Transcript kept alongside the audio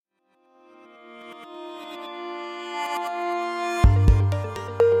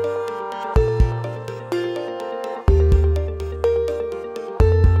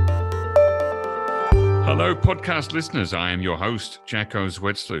Hello, podcast listeners. I am your host, Jacco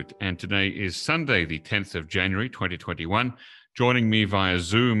Zwetsloot, and today is Sunday, the 10th of January, 2021. Joining me via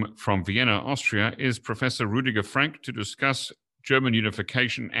Zoom from Vienna, Austria, is Professor Rüdiger Frank to discuss German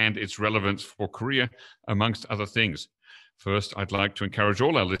unification and its relevance for Korea, amongst other things. First, I'd like to encourage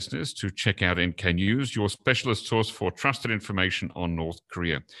all our listeners to check out NK News, your specialist source for trusted information on North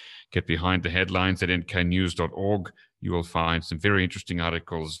Korea. Get behind the headlines at nknews.org. You will find some very interesting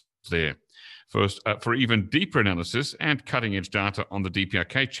articles there. First, for even deeper analysis and cutting-edge data on the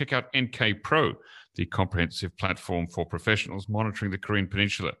DPRK, check out NK Pro, the comprehensive platform for professionals monitoring the Korean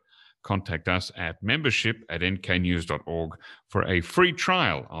Peninsula. Contact us at membership@nknews.org for a free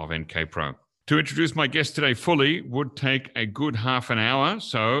trial of NK Pro. To introduce my guest today fully would take a good half an hour.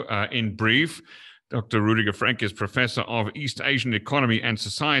 So, in brief, Dr. Rüdiger Frank is Professor of East Asian Economy and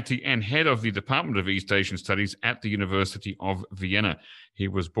Society and Head of the Department of East Asian Studies at the University of Vienna. He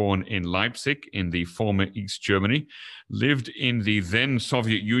was born in Leipzig in the former East Germany, lived in the then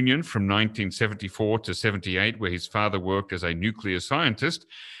Soviet Union from 1974 to 78, where his father worked as a nuclear scientist.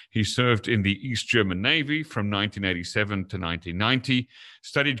 He served in the East German Navy from 1987 to 1990,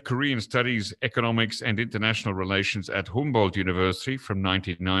 studied Korean Studies, Economics, and International Relations at Humboldt University from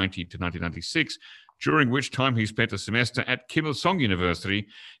 1990 to 1996, during which time he spent a semester at Kim Il-sung University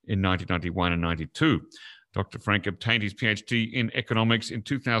in 1991 and 92. Dr. Frank obtained his PhD in economics in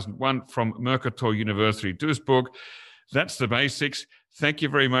 2001 from Mercator University, Duisburg. That's the basics. Thank you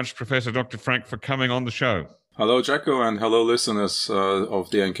very much, Professor Dr. Frank, for coming on the show. Hello, Jacco, and hello, listeners of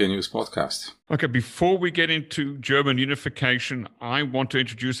the NK News podcast. Okay, before we get into German unification, I want to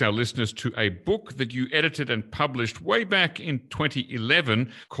introduce our listeners to a book that you edited and published way back in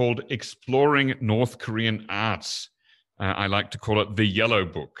 2011 called Exploring North Korean Arts. I like to call it the Yellow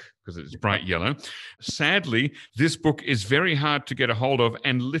Book because it's bright yellow. Sadly, this book is very hard to get a hold of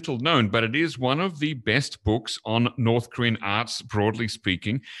and little known, but it is one of the best books on North Korean arts, broadly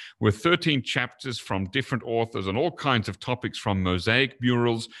speaking, with 13 chapters from different authors on all kinds of topics, from mosaic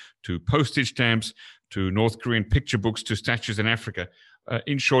murals to postage stamps to North Korean picture books to statues in Africa.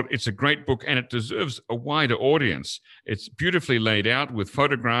 In short, it's a great book and it deserves a wider audience. It's beautifully laid out with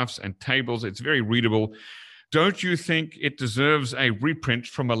photographs and tables. It's very readable. Don't you think it deserves a reprint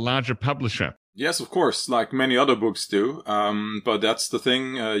from a larger publisher? Yes, of course, like many other books do. But that's the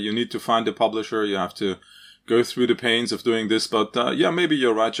thing. You need to find a publisher. You have to go through the pains of doing this. But maybe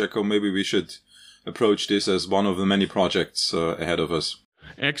you're right, Jacco. Maybe we should approach this as one of the many projects ahead of us.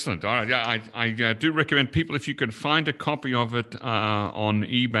 Excellent. All right. Yeah, I do recommend people, if you can find a copy of it on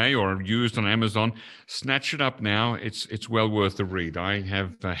eBay or used on Amazon, snatch it up now. It's well worth the read. I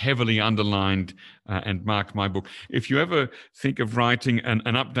have heavily underlined and marked my book. If you ever think of writing an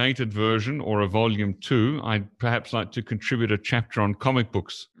updated version or a volume 2, I'd perhaps like to contribute a chapter on comic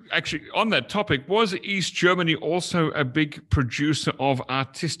books. Actually, on that topic, was East Germany also a big producer of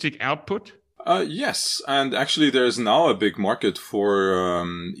artistic output? Yes, and actually there's now a big market for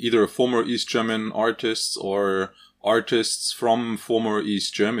either former East German artists or artists from former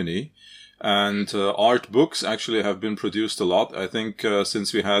East Germany. And art books actually have been produced a lot. I think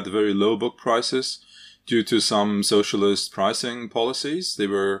since we had very low book prices due to some socialist pricing policies, they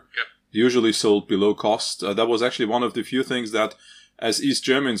were usually sold below cost. That was actually one of the few things that as East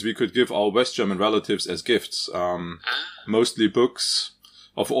Germans we could give our West German relatives as gifts. Mostly books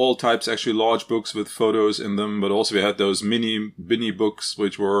of all types, actually large books with photos in them, but also we had those mini books,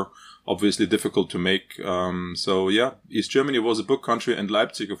 which were obviously difficult to make. East Germany was a book country, and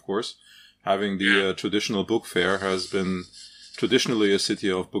Leipzig, of course, having the traditional book fair, has been traditionally a city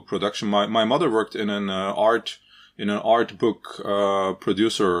of book production. My mother worked in an art book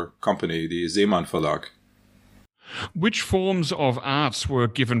producer company, the Seemann Verlag. Which forms of arts were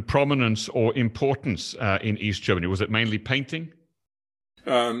given prominence or importance in East Germany? Was it mainly painting?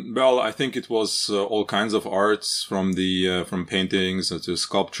 I think it was all kinds of arts, from paintings to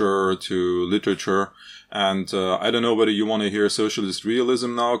sculpture to literature. And I don't know whether you want to hear socialist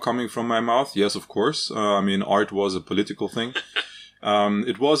realism now coming from my mouth. Yes, of course. Art was a political thing.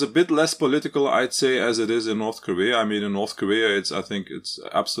 It was a bit less political, I'd say, as it is in North Korea. In North Korea, I think it's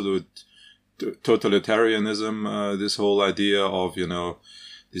absolute totalitarianism. This whole idea of,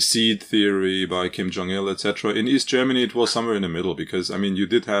 the seed theory by Kim Jong-il, etc. In East Germany, it was somewhere in the middle because, you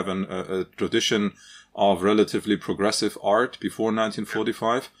did have a tradition of relatively progressive art before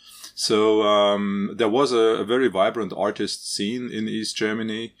 1945. So there was a very vibrant artist scene in East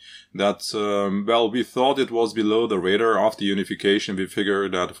Germany that, we thought it was below the radar. After unification, we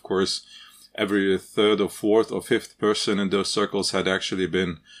figured that, of course, every third or fourth or fifth person in those circles had actually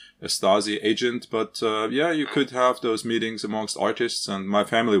been a Stasi agent. But you could have those meetings amongst artists, and my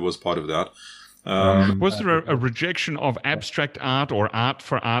family was part of that. Was there a rejection of abstract art or art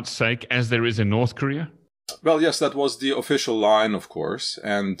for art's sake, as there is in North Korea? Well, yes, that was the official line, of course.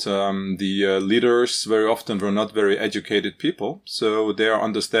 And the leaders very often were not very educated people. So their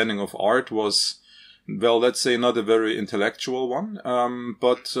understanding of art was, well, let's say not a very intellectual one.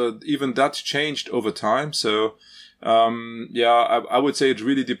 But even that changed over time. So, I would say it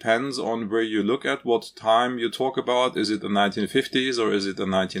really depends on where you look at, what time you talk about. Is it the 1950s or is it the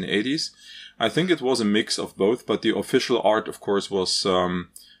 1980s? I think it was a mix of both, but the official art, of course, was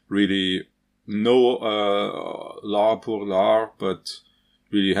really no l'art pour l'art, but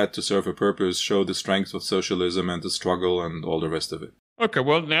really had to serve a purpose, show the strength of socialism and the struggle and all the rest of it. Okay,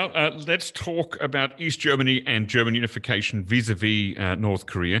 well, now let's talk about East Germany and German unification vis-a-vis North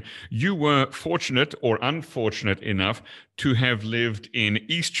Korea. You were fortunate or unfortunate enough to have lived in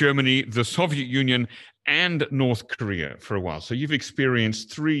East Germany, the Soviet Union, and North Korea for a while. So you've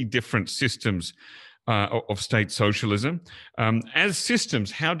experienced three different systems of state socialism. As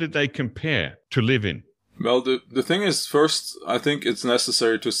systems, how did they compare to live in? Well, the thing is, first, I think it's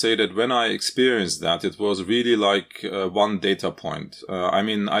necessary to say that when I experienced that, it was really like one data point.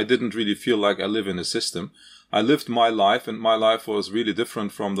 I didn't really feel like I live in a system. I lived my life, and my life was really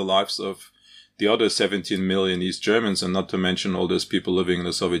different from the lives of the other 17 million East Germans, and not to mention all those people living in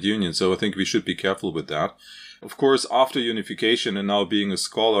the Soviet Union. So I think we should be careful with that. Of course, after unification and now being a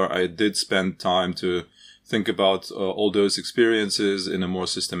scholar, I did spend time to think about all those experiences in a more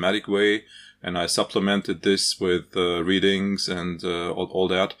systematic way. And I supplemented this with readings and all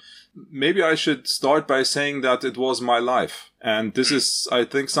that. Maybe I should start by saying that it was my life. And this is, I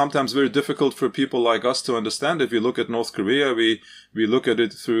think, sometimes very difficult for people like us to understand. If you look at North Korea, we look at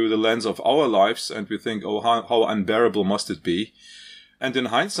it through the lens of our lives and we think, oh, how unbearable must it be? And in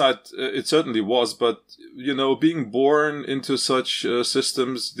hindsight, it certainly was. But, being born into such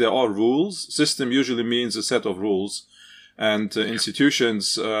systems, there are rules. System usually means a set of rules and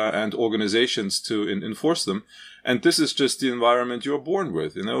institutions and organizations to enforce them. And this is just the environment you're born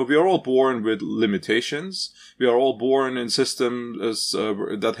with. We are all born with limitations. We are all born in systems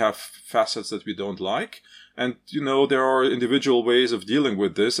that have facets that we don't like. And, there are individual ways of dealing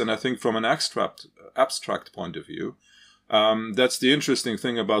with this. And I think from an abstract point of view, that's the interesting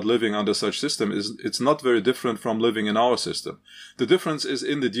thing about living under such system is it's not very different from living in our system. The difference is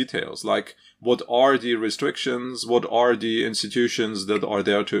in the details, like what are the restrictions, what are the institutions that are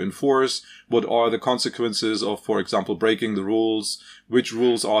there to enforce, what are the consequences of, for example, breaking the rules, which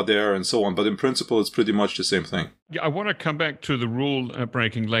rules are there, and so on. But in principle, it's pretty much the same thing. Yeah, I want to come back to the rule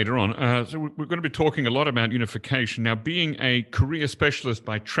breaking later on. So we're going to be talking a lot about unification. Now, being a career specialist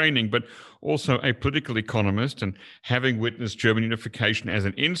by training, but also a political economist and having witnessed German unification as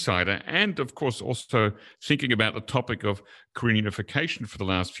an insider, and of course also thinking about the topic of Korean unification for the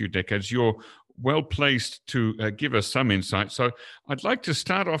last few decades, you're well placed to give us some insight. So I'd like to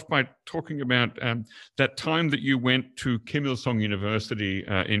start off by talking about that time that you went to Kim Il-sung University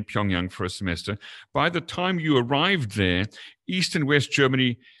in Pyongyang for a semester. By the time you arrived there, East and West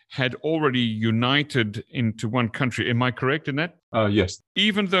Germany had already united into one country. Am I correct in that? Yes.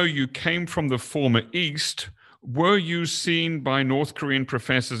 Even though you came from the former East, were you seen by North Korean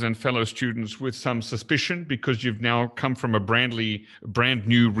professors and fellow students with some suspicion because you've now come from a brand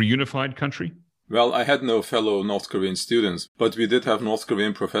new reunified country? Well, I had no fellow North Korean students, but we did have North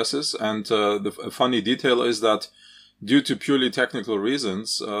Korean professors. And the funny detail is that due to purely technical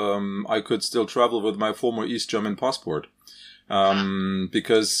reasons, I could still travel with my former East German passport.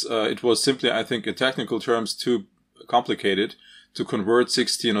 Because it was simply, I think, in technical terms, too complicated to convert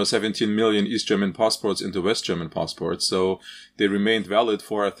 16 or 17 million East German passports into West German passports. So they remained valid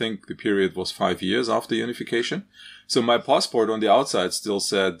for, I think, the period was 5 years after unification. So my passport on the outside still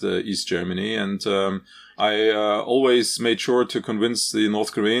said East Germany. And I always made sure to convince the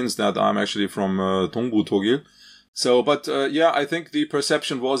North Koreans that I'm actually from Dongbu, Togil. So, but I think the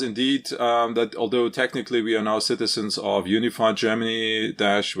perception was indeed that although technically we are now citizens of unified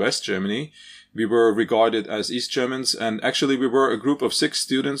Germany-West Germany, we were regarded as East Germans. And actually we were a group of 6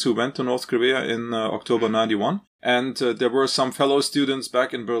 students who went to North Korea in October 91. And there were some fellow students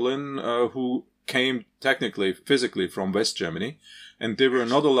back in Berlin who came technically, physically from West Germany. And they were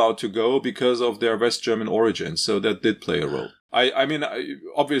not allowed to go because of their West German origins. So that did play a role. I mean,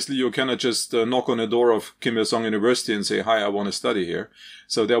 obviously you cannot just knock on the door of Kim Il-sung University and say, hi, I want to study here.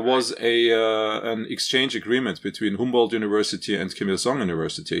 So there was an exchange agreement between Humboldt University and Kim Il-sung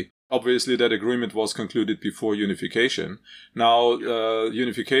University. Obviously that agreement was concluded before unification. Now,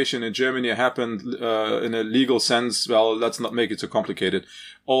 unification in Germany happened in a legal sense. Well, let's not make it so complicated.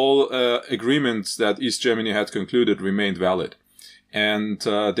 All agreements that East Germany had concluded remained valid. And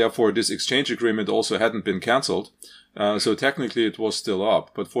therefore, this exchange agreement also hadn't been cancelled. So technically, it was still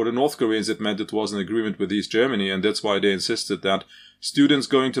up. But for the North Koreans, it meant it was an agreement with East Germany. And that's why they insisted that students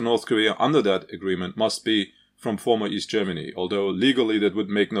going to North Korea under that agreement must be from former East Germany. Although legally, that would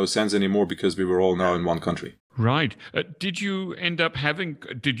make no sense anymore because we were all now in one country. Right. Did you and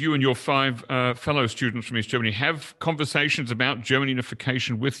your 5 fellow students from East Germany have conversations about German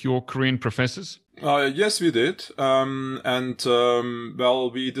unification with your Korean professors? Yes, we did.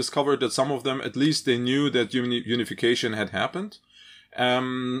 We discovered that some of them, at least they knew that unification had happened.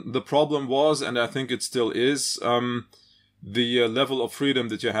 The problem was, and I think it still is, the level of freedom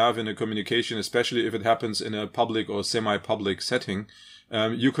that you have in a communication, especially if it happens in a public or semi-public setting.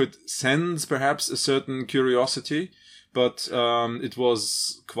 You could sense perhaps a certain curiosity, but it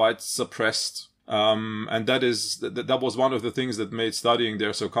was quite suppressed. And that was one of the things that made studying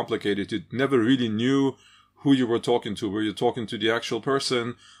there so complicated. You never really knew who you were talking to. Were you talking to the actual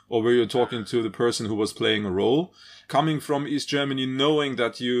person, or were you talking to the person who was playing a role? Coming from East Germany, knowing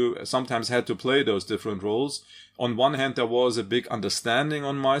that you sometimes had to play those different roles, on one hand, there was a big understanding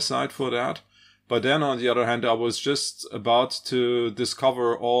on my side for that. But then on the other hand, I was just about to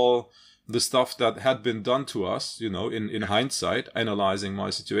discover all the stuff that had been done to us, in hindsight, analyzing my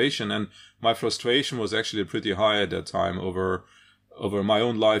situation. And my frustration was actually pretty high at that time over my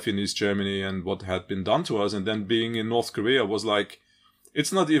own life in East Germany and what had been done to us. And then being in North Korea was like,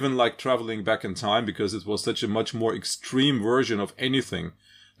 it's not even like traveling back in time, because it was such a much more extreme version of anything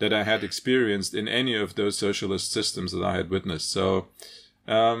that I had experienced in any of those socialist systems that I had witnessed. So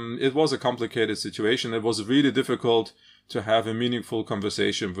it was a complicated situation. It was really difficult to have a meaningful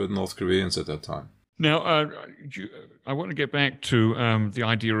conversation with North Koreans at that time. Now, I want to get back to the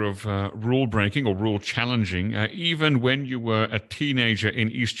idea of rule breaking or rule challenging. Even when you were a teenager in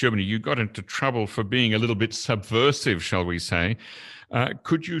East Germany, you got into trouble for being a little bit subversive, shall we say.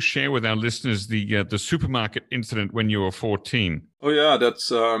 Could you share with our listeners the supermarket incident when you were 14? Oh yeah,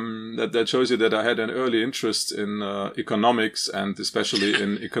 that shows you that I had an early interest in economics, and especially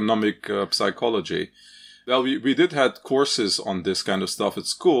in economic psychology. Well, we did had courses on this kind of stuff at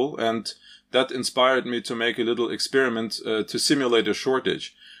school, and that inspired me to make a little experiment to simulate a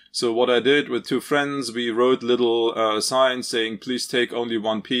shortage. So what I did with 2 friends, we wrote little signs saying, please take only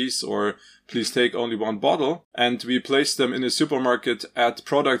 1 piece, or please take only 1 bottle. And we placed them in a supermarket at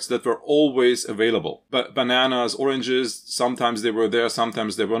products that were always available. But bananas, oranges, sometimes they were there,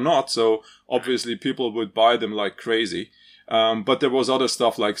 sometimes they were not. So obviously people would buy them like crazy. But there was other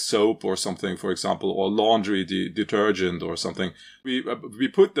stuff like soap or something, for example, or laundry detergent or something. We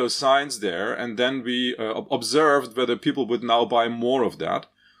put those signs there, and then we observed whether people would now buy more of that,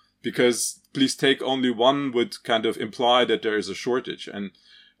 because please take only 1 would kind of imply that there is a shortage. And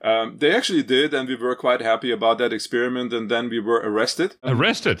they actually did, and we were quite happy about that experiment. And then we were arrested.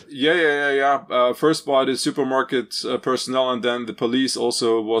 Arrested? Yeah. First by the supermarket personnel, and then the police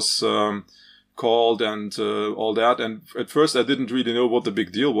also was called and all that. And at first I didn't really know what the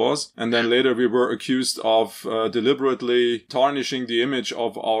big deal was. And then later we were accused of deliberately tarnishing the image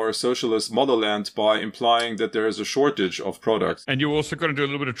of our socialist motherland by implying that there is a shortage of products. And you also got into a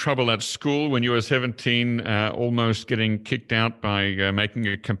little bit of trouble at school when you were 17, almost getting kicked out by making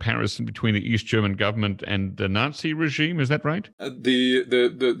a comparison between the East German government and the Nazi regime. Is that right?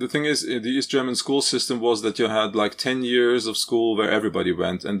 The thing is, the East German school system was that you had like 10 years of school where everybody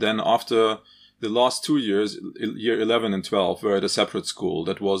went. And then after the last 2 years, year 11 and 12, were at a separate school.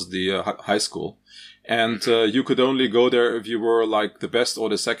 That was the high school. And you could only go there if you were like the best or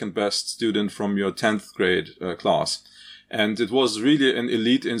the second best student from your 10th grade class. And it was really an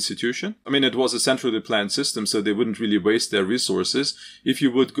elite institution. I mean, it was a centrally planned system, so they wouldn't really waste their resources. If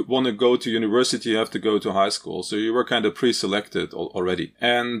you would want to go to university, you have to go to high school. So you were kind of pre-selected already.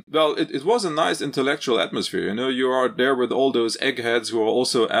 And, well, it was a nice intellectual atmosphere. You know, you are there with all those eggheads who are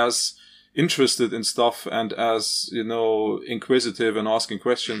also as interested in stuff and as, you know, inquisitive and asking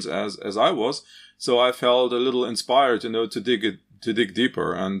questions as I was. So I felt a little inspired, you know, to dig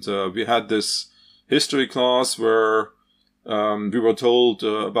deeper. And we had this history class where we were told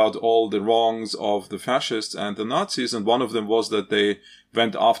about all the wrongs of the fascists and the Nazis, and one of them was that they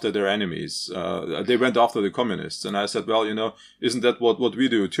went after their enemies. They went after the communists. And I said, well, you know, isn't that what we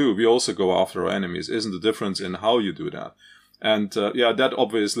do too? We also go after our enemies. Isn't the difference in how you do that? And that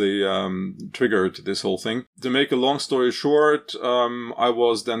obviously triggered this whole thing. To make a long story short, I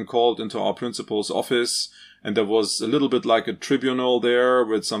was then called into our principal's office, and there was a little bit like a tribunal there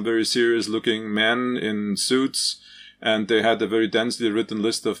with some very serious looking men in suits. And they had a very densely written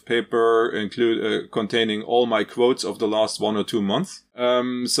list of paper containing all my quotes of the last 1 or 2 months.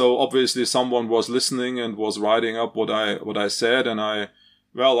 So obviously someone was listening and was writing up what I said, and I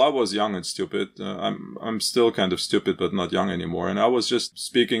was young and stupid. I'm still kind of stupid, but not young anymore. And I was just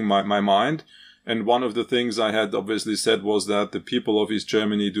speaking my mind. And one of the things I had obviously said was that the people of East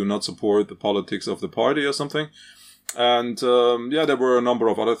Germany do not support the politics of the party or something. And there were a number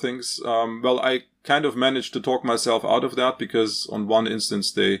of other things. I kind of managed to talk myself out of that, because on one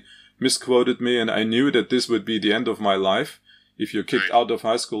instance they misquoted me, and I knew that this would be the end of my life. If you're kicked out of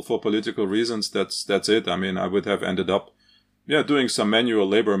high school for political reasons, that's it. I mean, I would have ended up doing some manual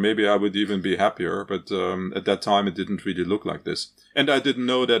labor. Maybe I would even be happier, but at that time it didn't really look like this. And I didn't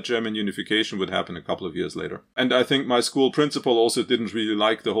know that German unification would happen a couple of years later. And I think my school principal also didn't really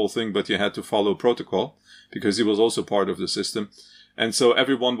like the whole thing, but he had to follow protocol because he was also part of the system. And so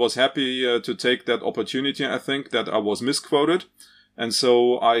everyone was happy to take that opportunity, I think, that I was misquoted. And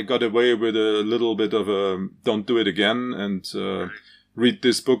so I got away with a little bit of a don't do it again, and read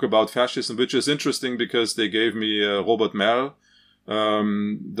this book about fascism, which is interesting because they gave me Robert Merl,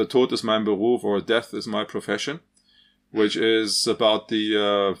 Der Tod ist mein Beruf, or Death is my profession, which is about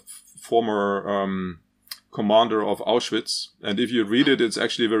the former commander of Auschwitz. And if you read it, it's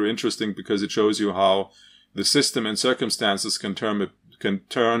actually very interesting because it shows you how the system and circumstances can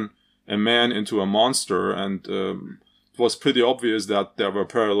turn a man into a monster. And it was pretty obvious that there were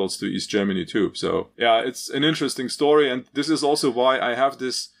parallels to East Germany too. So it's an interesting story. And this is also why I have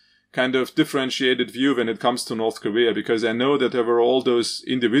this kind of differentiated view when it comes to North Korea, because I know that there were all those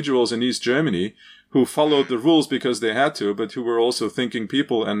individuals in East Germany who followed the rules because they had to, but who were also thinking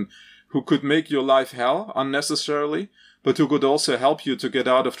people and who could make your life hell unnecessarily, but who could also help you to get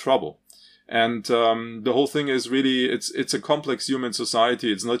out of trouble. And the whole thing is really, it's a complex human society.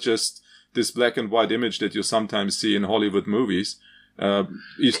 It's not just this black and white image that you sometimes see in Hollywood movies.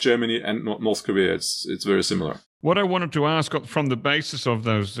 East Germany and North Korea, it's very similar. What I wanted to ask from the basis of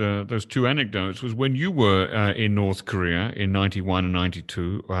those two anecdotes was, when you were in North Korea in 91 and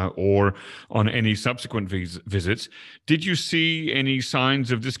 92, or on any subsequent visits, did you see any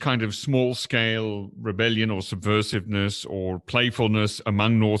signs of this kind of small-scale rebellion or subversiveness or playfulness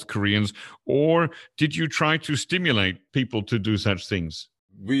among North Koreans, or did you try to stimulate people to do such things?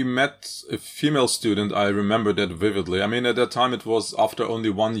 We met a female student. I remember that vividly. I mean, at that time, it was after only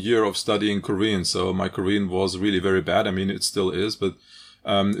 1 year of studying Korean. So my Korean was really very bad. I mean, it still is, but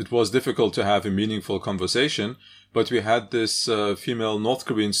it was difficult to have a meaningful conversation. But we had this female North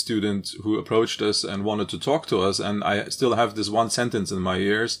Korean student who approached us and wanted to talk to us. And I still have this one sentence in my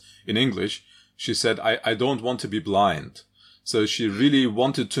ears in English. She said, I don't want to be blind. So she really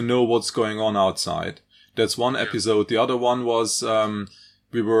wanted to know what's going on outside. That's one episode. The other one was...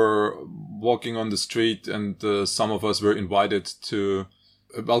 we were walking on the street, and some of us were invited to,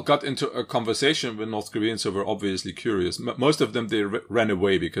 got into a conversation with North Koreans who were obviously curious. Most of them, they ran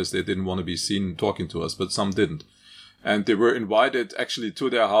away because they didn't want to be seen talking to us, but some didn't. And they were invited actually to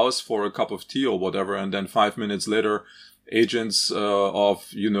their house for a cup of tea or whatever. And then 5 minutes later, agents of,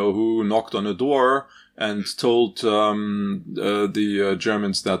 who knocked on a door and told the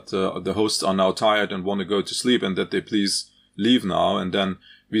Germans that the hosts are now tired and want to go to sleep, and that they please leave now. And then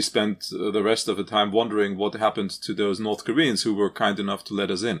we spent the rest of the time wondering what happened to those North Koreans who were kind enough to let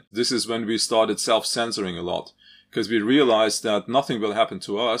us in. This is when we started self-censoring a lot, because we realized that nothing will happen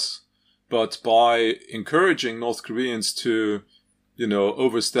to us, but by encouraging North Koreans to,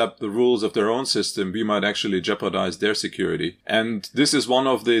 overstep the rules of their own system, we might actually jeopardize their security. And this is one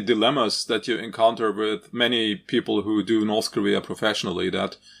of the dilemmas that you encounter with many people who do North Korea professionally,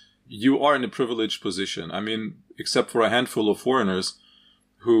 that you are in a privileged position. I mean, except for a handful of foreigners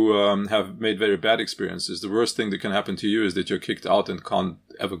who have made very bad experiences, the worst thing that can happen to you is that you're kicked out and can't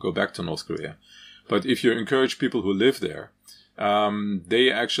ever go back to North Korea. But if you encourage people who live there,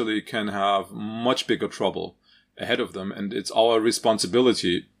 they actually can have much bigger trouble ahead of them. And it's our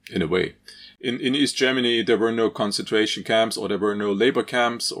responsibility, in a way. In East Germany, there were no concentration camps, or there were no labor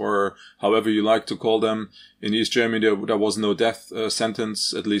camps, or however you like to call them. In East Germany, there was no death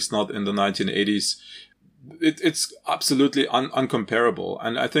sentence, at least not in the 1980s. It's absolutely uncomparable.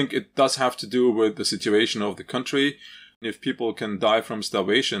 And I think it does have to do with the situation of the country. If people can die from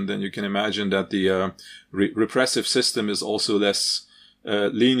starvation, then you can imagine that the repressive system is also less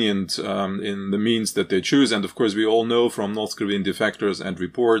lenient in the means that they choose. And of course, we all know from North Korean defectors and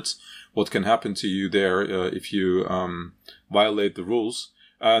reports what can happen to you there if you violate the rules.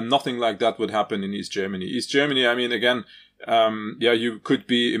 Nothing like that would happen in East Germany. East Germany, I mean, again, you could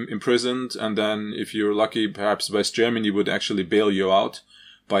be imprisoned, and then if you're lucky, perhaps West Germany would actually bail you out.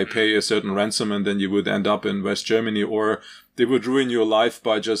 by pay a certain ransom and then you would end up in West Germany, or they would ruin your life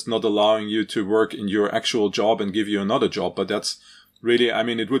by just not allowing you to work in your actual job and give you another job. But that's really, I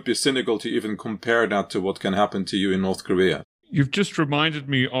mean, it would be cynical to even compare that to what can happen to you in North Korea. You've just reminded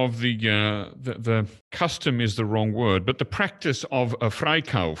me of the custom is the wrong word, but the practice of a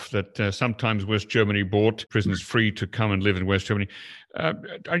Freikauf that sometimes West Germany bought prisoners free to come and live in West Germany.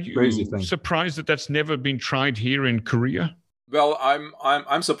 Are you surprised that that's never been tried here in Korea? Well,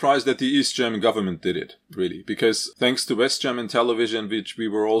 I'm surprised that the East German government did it, really, because thanks to West German television, which we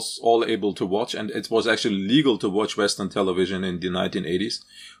were all able to watch, and it was actually legal to watch Western television in the 1980s,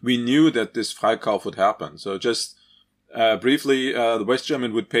 we knew that this Freikauf would happen. So just briefly, West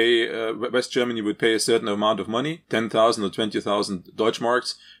Germany would pay a certain amount of money, 10,000 or 20,000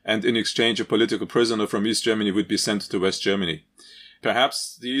 Deutschmarks, and in exchange, a political prisoner from East Germany would be sent to West Germany.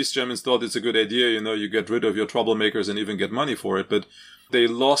 Perhaps the East Germans thought it's a good idea, you get rid of your troublemakers and even get money for it, but they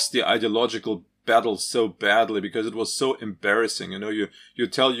lost the ideological battle so badly because it was so embarrassing. You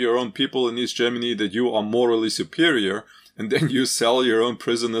tell your own people in East Germany that you are morally superior, and then you sell your own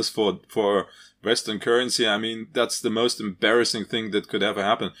prisoners for Western currency. I mean, that's the most embarrassing thing that could ever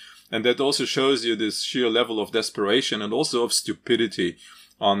happen. And that also shows you this sheer level of desperation and also of stupidity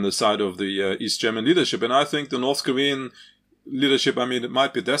on the side of the East German leadership. And I think the North Korean leadership, I mean, it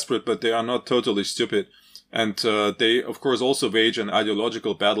might be desperate, but they are not totally stupid. And they, of course, also wage an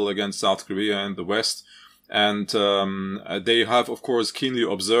ideological battle against South Korea and the West. And they have, of course, keenly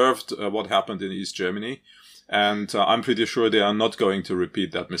observed what happened in East Germany. And I'm pretty sure they are not going to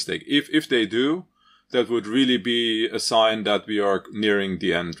repeat that mistake. If they do, that would really be a sign that we are nearing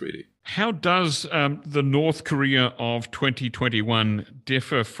the end, really. How does the North Korea of 2021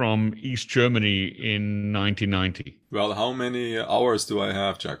 differ from East Germany in 1990? Well, how many hours do I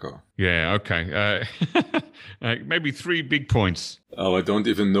have, Jacko? Yeah, okay. Maybe 3 big points. Oh, I don't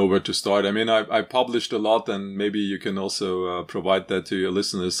even know where to start. I mean, I published a lot, and maybe you can also provide that to your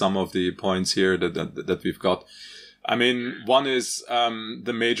listeners, some of the points here that we've got. I mean, one is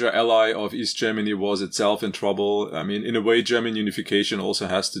the major ally of East Germany was itself in trouble. I mean, in a way, German unification also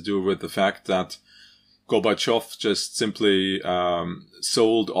has to do with the fact that Gorbachev just simply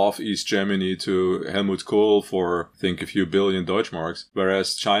sold off East Germany to Helmut Kohl for, I think, a few billion Deutschmarks,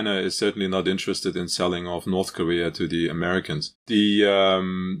 whereas China is certainly not interested in selling off North Korea to the Americans. The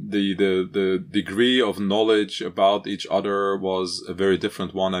degree of knowledge about each other was a very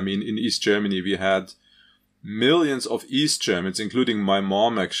different one. I mean, in East Germany, we had millions of East Germans, including my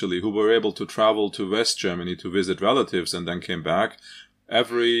mom actually, who were able to travel to West Germany to visit relatives and then came back.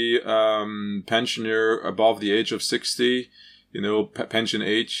 Every pensioner above the age of 60, pension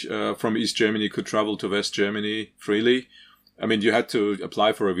age from East Germany could travel to West Germany freely. I mean, you had to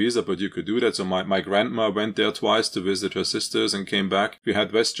apply for a visa, but you could do that. So my grandma went there twice to visit her sisters and came back. We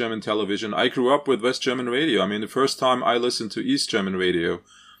had West German television. I grew up with West German radio. I mean, the first time I listened to East German radio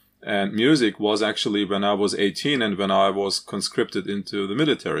and music was actually when I was 18 and when I was conscripted into the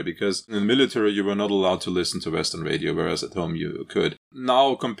military, because in the military you were not allowed to listen to Western radio, whereas at home you could.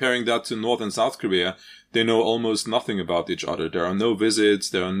 Now, comparing that to North and South Korea, they know almost nothing about each other. There are no visits,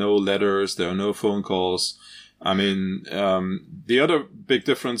 there are no letters, there are no phone calls. I mean, the other big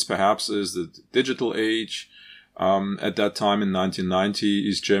difference perhaps is the digital age. At that time in 1990,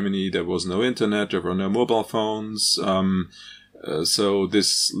 East Germany, there was no internet, there were no mobile phones. So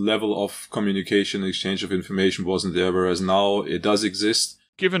this level of communication, exchange of information wasn't there, whereas now it does exist.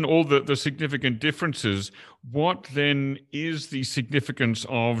 Given all the significant differences, what then is the significance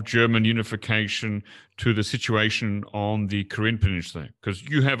of German unification to the situation on the Korean Peninsula? Because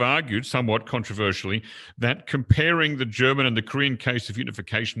you have argued, somewhat controversially, that comparing the German and the Korean case of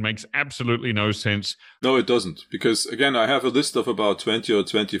unification makes absolutely no sense. No, it doesn't. Because, again, I have a list of about 20 or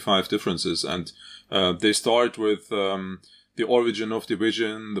 25 differences, and they start with the origin of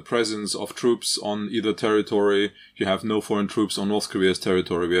division, the presence of troops on either territory. You have no foreign troops on North Korea's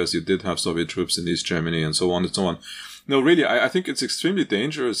territory, whereas you did have Soviet troops in East Germany, and so on and so on. No, really, I think it's extremely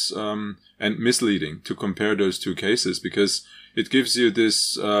dangerous and misleading to compare those two cases, because it gives you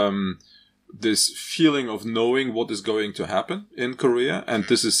this feeling of knowing what is going to happen in Korea, and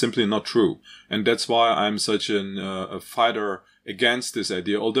this is simply not true. And that's why I'm such a fighter against this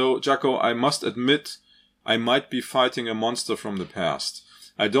idea. Although, Jacko, I must admit, I might be fighting a monster from the past.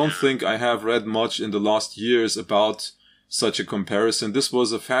 I don't think I have read much in the last years about such a comparison. This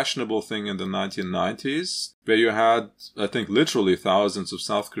was a fashionable thing in the 1990s, where you had, I think, literally thousands of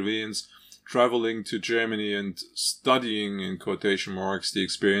South Koreans traveling to Germany and studying, in quotation marks, the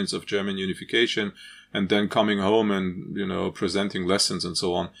experience of German unification, and then coming home and, presenting lessons and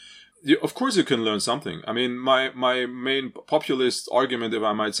so on. Of course you can learn something. I mean, my main populist argument, if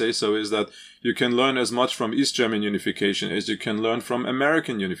I might say so, is that you can learn as much from East German unification as you can learn from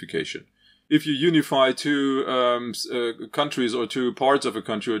American unification. If you unify two countries or two parts of a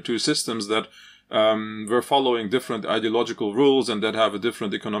country or two systems that were following different ideological rules and that have a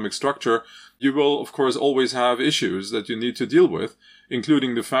different economic structure, you will, of course, always have issues that you need to deal with,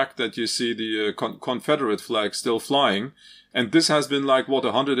 including the fact that you see the Confederate flag still flying. And this has been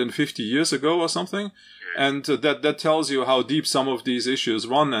 150 years ago or something? And that tells you how deep some of these issues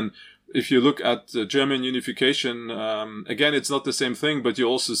run. And if you look at German unification, again, it's not the same thing, but you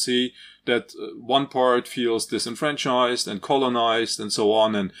also see that one part feels disenfranchised and colonized and so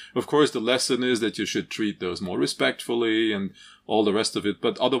on. And of course, the lesson is that you should treat those more respectfully and all the rest of it.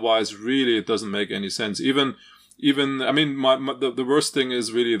 But otherwise, really, it doesn't make any sense. Even, I mean, the worst thing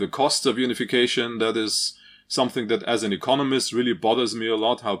is really the cost of unification. That is something that as an economist really bothers me a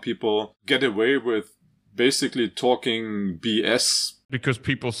lot, how people get away with basically talking BS. Because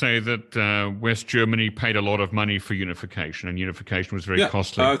people say that West Germany paid a lot of money for unification, and unification was very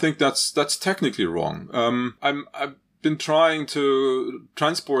costly. I think that's technically wrong. I've been trying to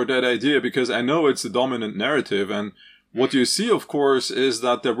transport that idea because I know it's the dominant narrative, and what you see, of course, is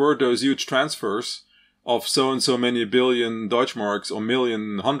that there were those huge transfers of so and so many billion Deutschmarks or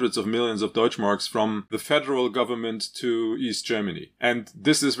hundreds of millions of Deutschmarks from the federal government to East Germany. And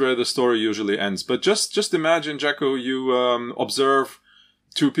this is where the story usually ends. But just imagine, Jacko, you observe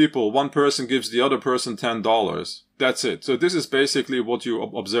two people. One person gives the other person $10. That's it. So this is basically what you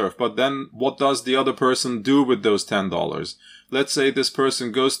observe. But then what does the other person do with those $10? Let's say this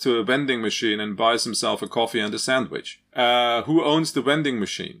person goes to a vending machine and buys himself a coffee and a sandwich. Who owns the vending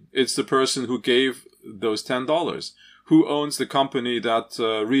machine? It's the person who gave those $10. Who owns the company that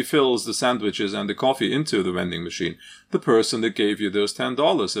refills the sandwiches and the coffee into the vending machine? The person that gave you those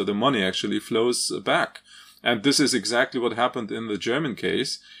 $10. So the money actually flows back. And this is exactly what happened in the German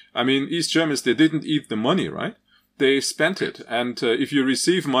case. I mean, East Germans, they didn't eat the money, right? They spent it. And if you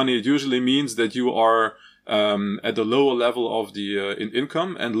receive money, it usually means that you are at the lower level of the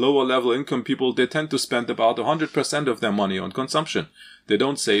income, and lower level income people, they tend to spend about 100% of their money on consumption. They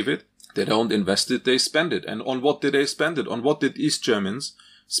don't save it. They don't invest it. They spend it. And on what did they spend it? On what did East Germans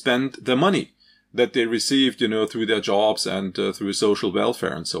spend their money that they received, through their jobs and through social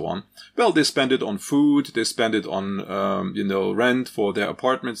welfare and so on? Well, they spent it on food. They spent it on, rent for their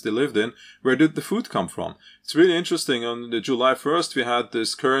apartments they lived in. Where did the food come from? It's really interesting. On the July 1st, we had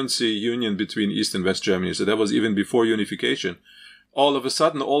this currency union between East and West Germany. So that was even before unification. All of a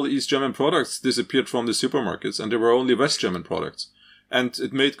sudden, all the East German products disappeared from the supermarkets, and there were only West German products. And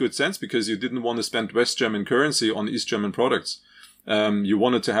it made good sense because you didn't want to spend West German currency on East German products. You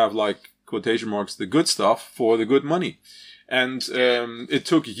wanted to have, quotation marks, the good stuff for the good money. And it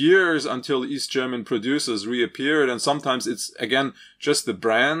took years until East German producers reappeared. And sometimes it's, again, just the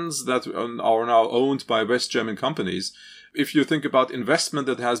brands that are now owned by West German companies. If you think about investment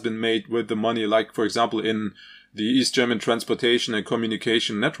that has been made with the money, like, for example, in the East German transportation and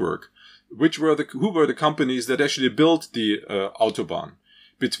communication network, who were the companies that actually built the Autobahn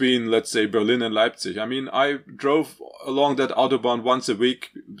between, let's say, Berlin and Leipzig? I mean, I drove along that Autobahn once a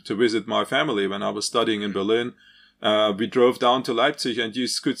week to visit my family when I was studying in Berlin. We drove down to Leipzig and you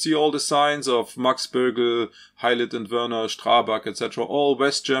could see all the signs of Max Bögel, Heilit and Werner, Strabag, etc., all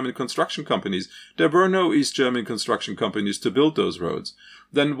West German construction companies. There were no East German construction companies to build those roads.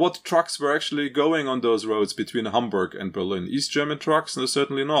 Then what trucks were actually going on those roads between Hamburg and Berlin? East German trucks? No,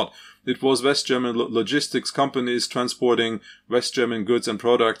 certainly not. It was West German logistics companies transporting West German goods and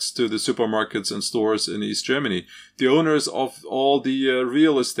products to the supermarkets and stores in East Germany. The owners of all the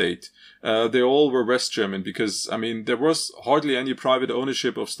real estate, they all were West German because, I mean, there was hardly any private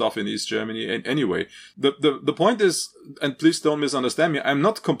ownership of stuff in East Germany anyway. The point is, and please don't misunderstand me, I'm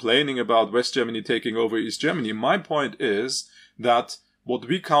not complaining about West Germany taking over East Germany. My point is that what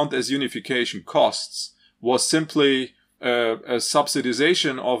we count as unification costs was simply a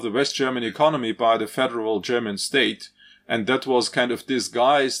subsidization of the West German economy by the federal German state. And that was kind of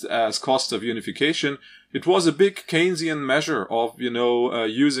disguised as cost of unification. It was a big Keynesian measure of,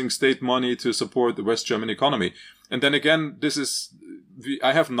 using state money to support the West German economy. And then again, we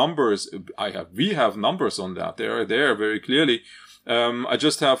have numbers on that. They are there very clearly. I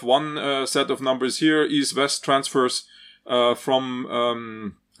just have one set of numbers here. East-West transfers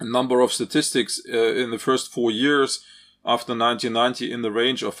from a number of statistics in the first 4 years after 1990 in the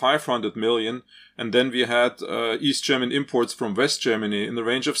range of 500 million. And then we had East German imports from West Germany in the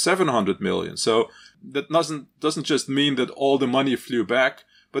range of 700 million. So that doesn't just mean that all the money flew back,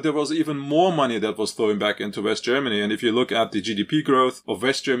 but there was even more money that was flowing back into West Germany. And if you look at the GDP growth of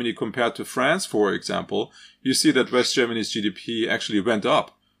West Germany compared to France, for example, you see that West Germany's GDP actually went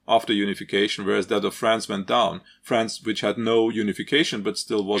up after unification, whereas that of France went down. France, which had no unification, but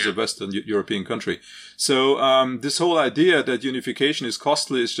still was a Western European country. So this whole idea that unification is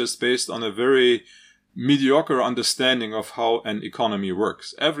costly is just based on a very mediocre understanding of how an economy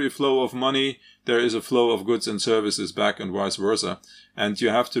works. Every flow of money, there is a flow of goods and services back and vice versa. And you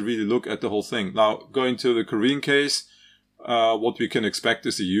have to really look at the whole thing. Now, going to the Korean case, what we can expect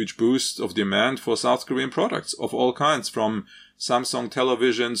is a huge boost of demand for South Korean products of all kinds, from Samsung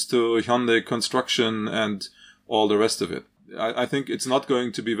televisions to Hyundai construction and all the rest of it. I think it's not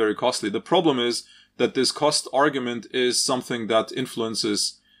going to be very costly. The problem is that this cost argument is something that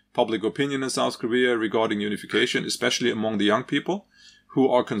influences public opinion in South Korea regarding unification, especially among the young people who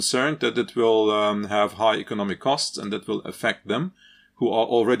are concerned that it will have high economic costs and that will affect them, who are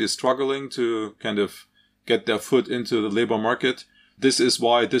already struggling to kind of get their foot into the labor market. This is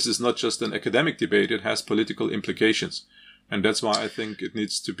why this is not just an academic debate, it has political implications. And that's why I think it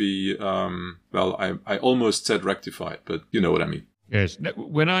needs to be, I almost said rectified, but you know what I mean. Yes.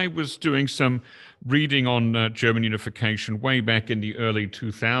 When I was doing some reading on German unification way back in the early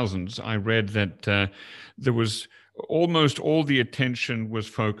 2000s, I read that there was almost all the attention was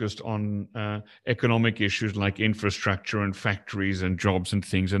focused on economic issues like infrastructure and factories and jobs and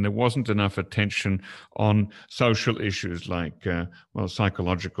things. And there wasn't enough attention on social issues like,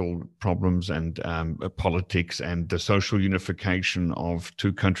 psychological problems and politics and the social unification of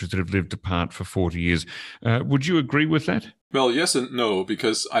two countries that have lived apart for 40 years. Would you agree with that? Well, yes and no,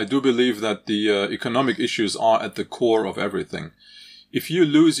 because I do believe that the economic issues are at the core of everything. If you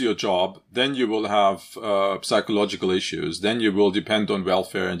lose your job, then you will have psychological issues. Then you will depend on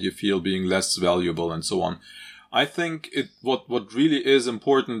welfare and you feel being less valuable and so on. I think what really is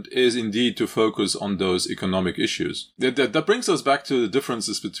important is indeed to focus on those economic issues. That brings us back to the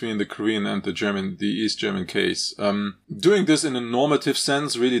differences between the Korean and the East German case. Doing this in a normative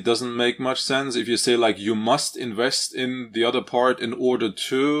sense really doesn't make much sense. If you say like you must invest in the other part in order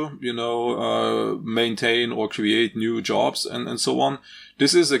to, maintain or create new jobs and so on.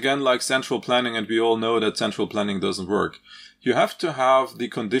 This is again like central planning, and we all know that central planning doesn't work. You have to have the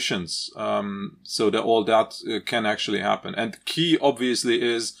conditions so that all that can actually happen. And key, obviously,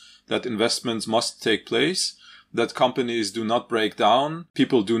 is that investments must take place, that companies do not break down,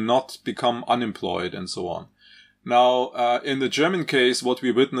 people do not become unemployed, and so on. Now, in the German case, what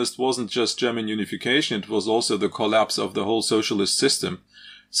we witnessed wasn't just German unification, it was also the collapse of the whole socialist system.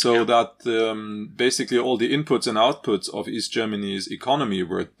 So that basically all the inputs and outputs of East Germany's economy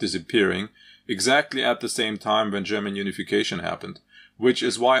were disappearing exactly at the same time when German unification happened, which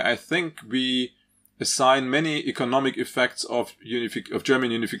is why I think we assign many economic effects of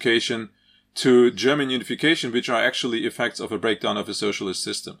German unification to German unification, which are actually effects of a breakdown of a socialist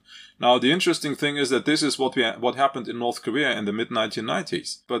system. Now, the interesting thing is that this is what happened in North Korea in the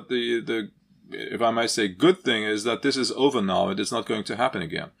mid-1990s. But the if I might say, good thing is that this is over now. It is not going to happen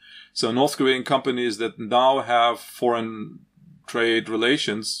again. So North Korean companies that now have foreign trade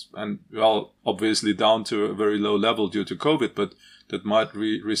relations, and obviously down to a very low level due to COVID, but that might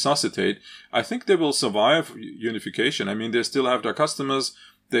resuscitate, I think they will survive unification. I mean, they still have their customers.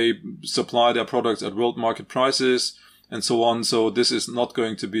 They supply their products at world market prices and so on. So this is not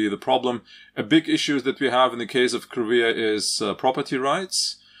going to be the problem. A big issue that we have in the case of Korea is property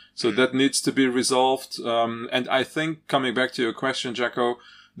rights. So that needs to be resolved. And I think, coming back to your question, Jacko,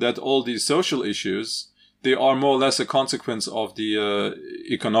 that all these social issues, they are more or less a consequence of the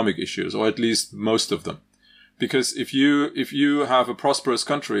economic issues, or at least most of them. Because if you have a prosperous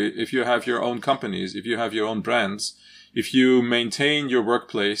country, if you have your own companies, if you have your own brands, if you maintain your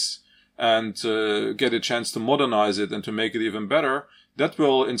workplace and get a chance to modernize it and to make it even better, that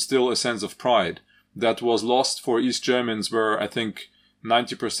will instill a sense of pride that was lost for East Germans, where I think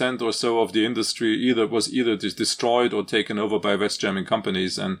 90% or so of the industry was destroyed or taken over by West German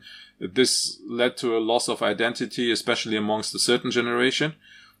companies. And this led to a loss of identity, especially amongst a certain generation,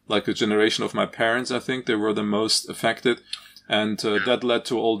 like the generation of my parents. I think they were the most affected. And that led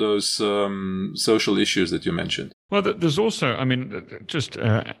to all those social issues that you mentioned. Well, there's also, I mean, just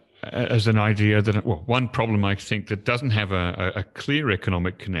as an idea that, one problem I think that doesn't have a clear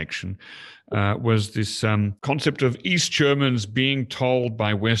economic connection was this concept of East Germans being told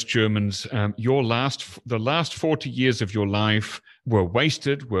by West Germans, the last 40 years of your life were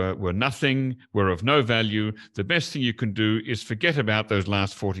wasted, were nothing, were of no value. The best thing you can do is forget about those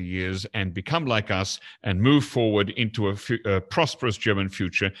last 40 years and become like us and move forward into a prosperous German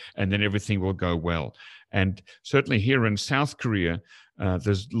future, and then everything will go well. And certainly here in South Korea,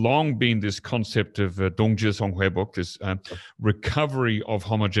 there's long been this concept of Dongji Songhuebok, this recovery of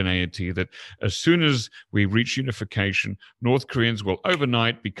homogeneity, that as soon as we reach unification, North Koreans will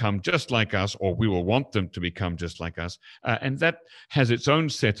overnight become just like us, or we will want them to become just like us. And that has its own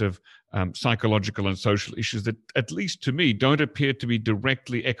set of psychological and social issues that, at least to me, don't appear to be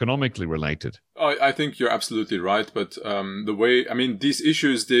directly economically related. I think you're absolutely right, but these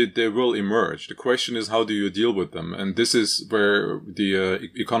issues, they will emerge. The question is, how do you deal with them? And this is where the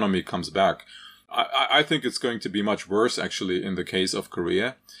economy comes back. I think it's going to be much worse, actually, in the case of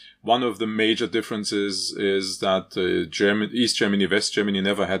Korea. One of the major differences is that East Germany, West Germany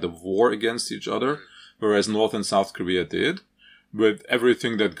never had a war against each other, whereas North and South Korea did. With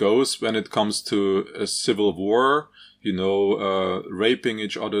everything that goes when it comes to a civil war, raping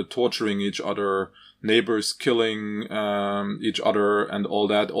each other, torturing each other, neighbors killing each other, and all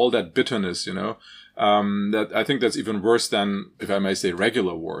that bitterness, that I think that's even worse than, if I may say,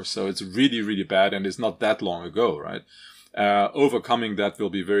 regular war. So it's really, really bad, and it's not that long ago, right? Overcoming that will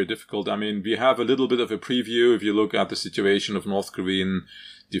be very difficult. I mean, we have a little bit of a preview if you look at the situation of North Korean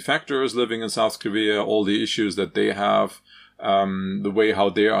defectors living in South Korea, all the issues that they have, the way how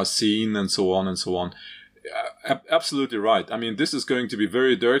they are seen, and so on and so on. Absolutely right. I mean, this is going to be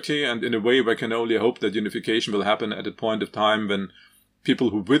very dirty, and in a way we can only hope that unification will happen at a point of time when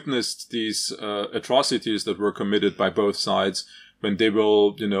people who witnessed these atrocities that were committed by both sides, when they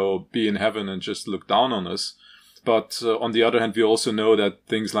will, be in heaven and just look down on us. But on the other hand, we also know that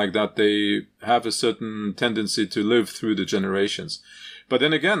things like that, they have a certain tendency to live through the generations. But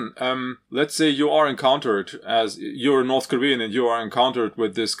then again, let's say you are encountered, as you're North Korean, and you are encountered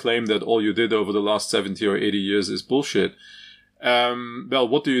with this claim that all you did over the last 70 or 80 years is bullshit. Well,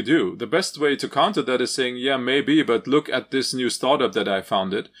 what do you do? The best way to counter that is saying, yeah, maybe, but look at this new startup that I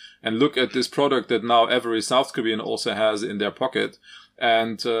founded, and look at this product that now every South Korean also has in their pocket.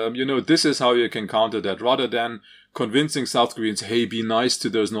 And, this is how you can counter that, rather than convincing South Koreans, hey, be nice to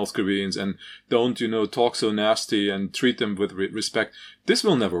those North Koreans and don't, talk so nasty and treat them with respect. This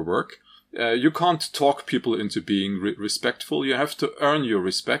will never work. You can't talk people into being respectful. You have to earn your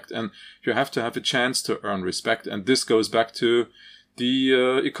respect, and you have to have a chance to earn respect. And this goes back to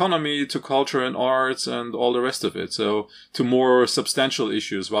the economy, to culture and arts and all the rest of it. So to more substantial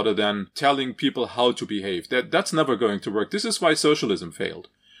issues rather than telling people how to behave. That's never going to work. This is why socialism failed.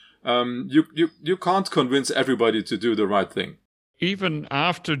 You can't convince everybody to do the right thing. Even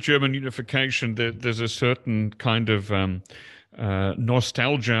after German unification, there's a certain kind of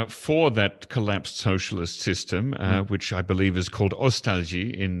nostalgia for that collapsed socialist system, which I believe is called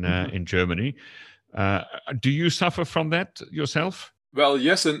Ostalgie in Germany. Do you suffer from that yourself? Well,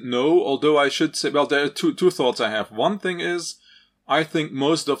 yes and no, although I should say, well, there are two thoughts I have. One thing is, I think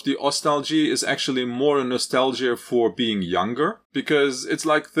most of the Ostalgie is actually more a nostalgia for being younger, because it's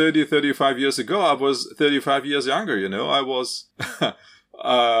like 35 years ago, I was 35 years younger, I was,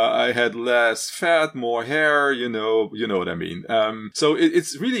 I had less fat, more hair, you know what I mean. So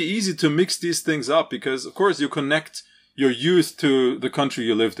it's really easy to mix these things up because, of course, you connect your youth to the country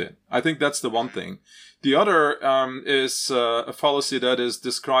you lived in. I think that's the one thing. The other is a fallacy that is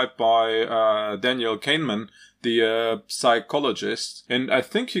described by Daniel Kahneman, the psychologist, and I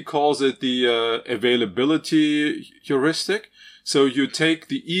think he calls it the availability heuristic. So you take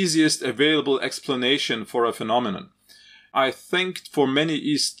the easiest available explanation for a phenomenon. I think for many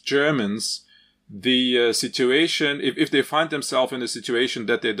East Germans, the situation, if they find themselves in a situation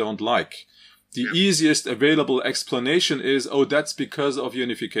that they don't like, the easiest available explanation is, oh, that's because of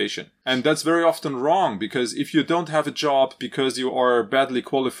unification. And that's very often wrong, because if you don't have a job because you are badly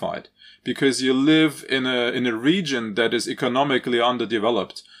qualified, because you live in a region that is economically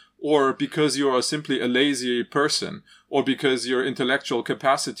underdeveloped, or because you are simply a lazy person, or because your intellectual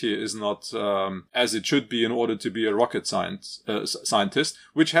capacity is not as it should be in order to be a rocket scientist,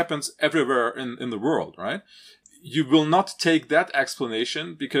 which happens everywhere in the world, right? You will not take that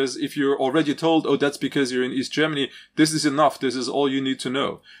explanation, because if you're already told, oh, that's because you're in East Germany, this is enough, this is all you need to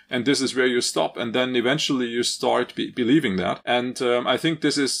know, and this is where you stop, and then eventually you start believing that. And I think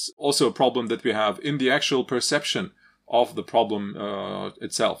this is also a problem that we have in the actual perception of the problem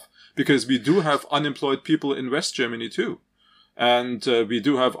itself, because we do have unemployed people in West Germany too. And we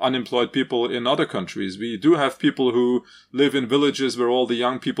do have unemployed people in other countries. We do have people who live in villages where all the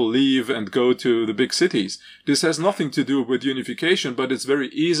young people leave and go to the big cities. This has nothing to do with unification, but it's very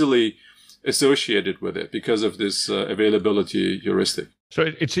easily associated with it because of this availability heuristic.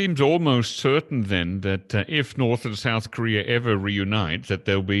 So it seems almost certain then that if North and South Korea ever reunite, that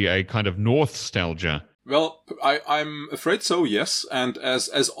there'll be a kind of North-stalgia Well, I'm afraid so, yes. And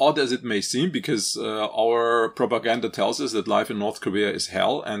as odd as it may seem, because our propaganda tells us that life in North Korea is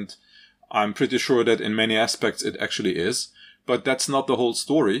hell, and I'm pretty sure that in many aspects it actually is. But that's not the whole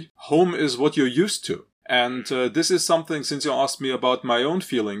story. Home is what you're used to. And this is something, since you asked me about my own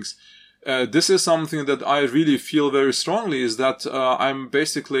feelings, this is something that I really feel very strongly, is that I'm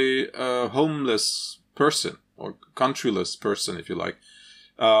basically a homeless person, or countryless person, if you like.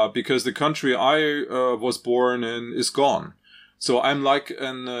 Because the country I was born in is gone. So I'm like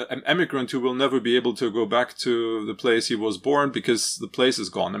an immigrant who will never be able to go back to the place he was born because the place is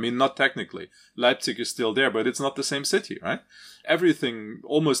gone. I mean, not technically. Leipzig is still there, but it's not the same city, right? Everything,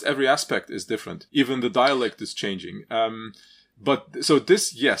 almost every aspect is different. Even the dialect is changing. But so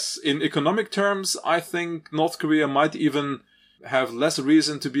this, yes, in economic terms, I think North Korea might even have less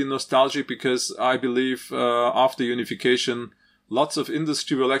reason to be nostalgic, because I believe after unification, lots of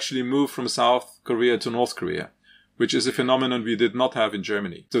industry will actually move from South Korea to North Korea, which is a phenomenon we did not have in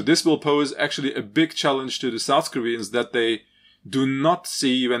Germany. So this will pose actually a big challenge to the South Koreans that they do not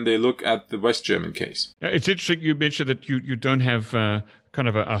see when they look at the West German case. It's interesting you mentioned that you don't have kind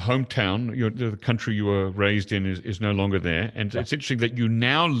of a hometown. The country you were raised in is no longer there. And it's interesting that you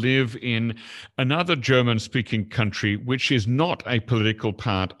now live in another German-speaking country, which is not a political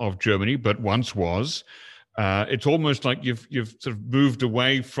part of Germany, but once was. It's almost like you've sort of moved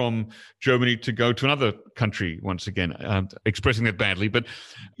away from Germany to go to another country once again, expressing that badly. But,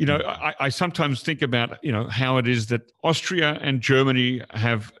 I sometimes think about, how it is that Austria and Germany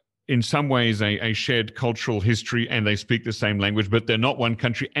have in some ways a shared cultural history, and they speak the same language, but they're not one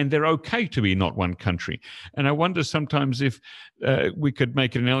country, and they're okay to be not one country. And I wonder sometimes if we could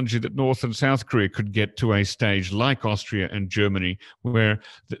make an analogy that North and South Korea could get to a stage like Austria and Germany, where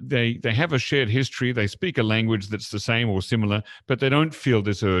they have a shared history, they speak a language that's the same or similar, but they don't feel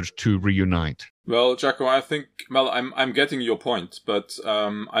this urge to reunite. Well, Jaco, I think, I'm getting your point, but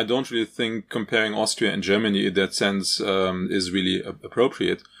I don't really think comparing Austria and Germany in that sense is really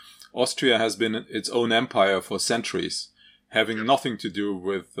appropriate. Austria has been its own empire for centuries, having nothing to do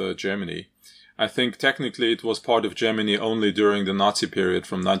with Germany. I think technically it was part of Germany only during the Nazi period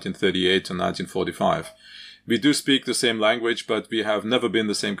from 1938 to 1945. We do speak the same language, but we have never been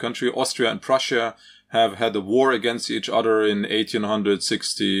the same country. Austria and Prussia have had a war against each other in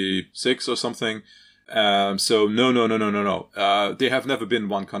 1866 or something. So no. They have never been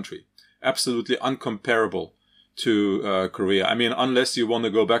one country. Absolutely uncomparable to Korea. I mean, unless you want to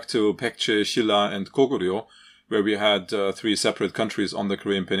go back to Paekche, Shilla, and Goguryeo, where we had 3 separate countries on the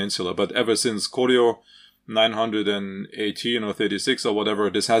Korean peninsula. But ever since Goryeo, 918 or 36 or whatever,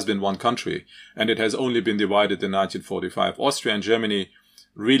 this has been one country. And it has only been divided in 1945. Austria and Germany,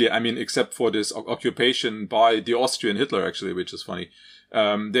 really, I mean, except for this occupation by the Austrian Hitler, actually, which is funny,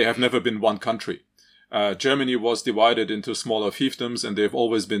 they have never been one country. Germany was divided into smaller fiefdoms, and they've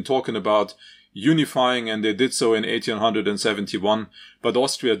always been talking about unifying, and they did so in 1871, but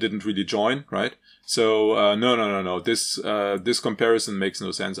Austria didn't really join, right? So, no. This comparison makes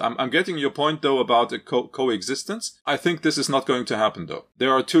no sense. I'm getting your point, though, about a coexistence. I think this is not going to happen, though.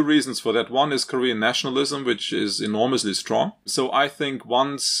 There are 2 reasons for that. One is Korean nationalism, which is enormously strong. So I think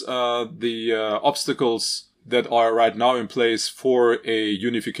once the obstacles that are right now in place for a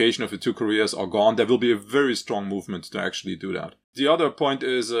unification of the 2 Koreas are gone, there will be a very strong movement to actually do that. The other point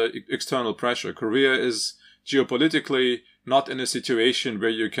is external pressure. Korea is geopolitically not in a situation where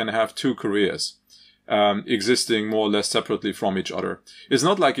you can have 2 Koreas existing more or less separately from each other. It's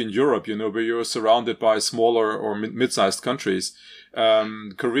not like in Europe, where you're surrounded by smaller or mid-sized countries.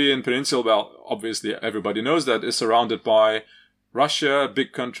 Korean peninsula, well, obviously everybody knows that, is surrounded by Russia,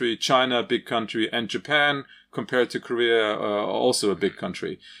 big country, China, big country, and Japan, compared to Korea, also a big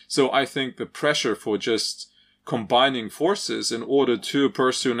country. So I think the pressure for just combining forces in order to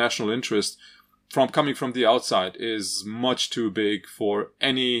pursue national interest coming from the outside is much too big for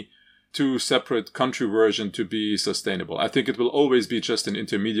any 2 separate country version to be sustainable. I think it will always be just an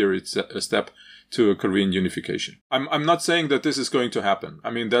intermediary step to a Korean unification. I'm not saying that this is going to happen. I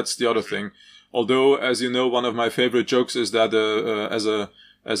mean, that's the other thing. Although, as you know, one of my favorite jokes is that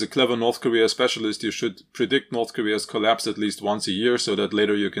as a clever North Korea specialist, you should predict North Korea's collapse at least once a year, so that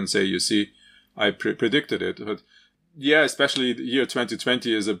later you can say, you see, I predicted it. But yeah, especially the year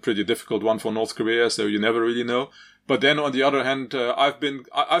 2020 is a pretty difficult one for North Korea, so you never really know. But then on the other hand, I've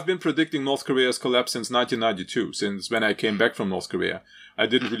been predicting North Korea's collapse since 1992, since when I came back from North Korea. I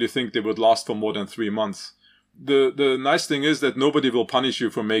didn't really think they would last for more than 3 months. the nice thing is that nobody will punish you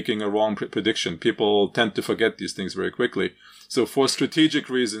for making a wrong prediction. People tend to forget these things very quickly. So for strategic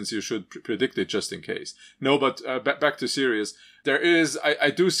reasons, you should predict it just in case. No, but back to serious.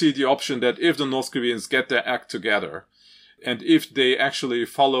 I do see the option that if the North Koreans get their act together, and if they actually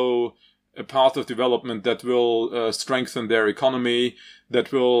follow a path of development that will strengthen their economy,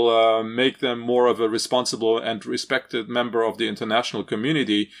 that will make them more of a responsible and respected member of the international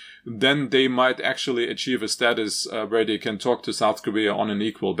community, then they might actually achieve a status where they can talk to South Korea on an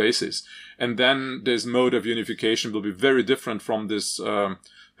equal basis. And then this mode of unification will be very different from this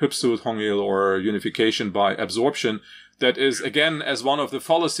Hupsut Hongil or unification by absorption. That is, again, as one of the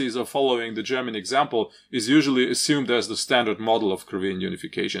fallacies of following the German example, is usually assumed as the standard model of Korean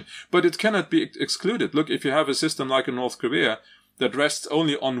unification. But it cannot be excluded. Look, if you have a system like in North Korea that rests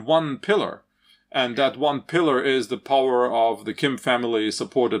only on one pillar, and that one pillar is the power of the Kim family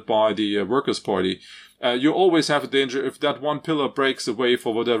supported by the Workers' Party, you always have a danger if that one pillar breaks away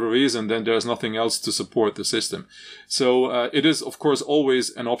for whatever reason, then there's nothing else to support the system. So it is, of course, always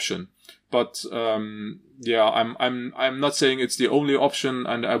an option. But I'm not saying it's the only option,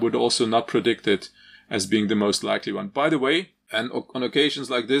 and I would also not predict it as being the most likely one. By the way, and on occasions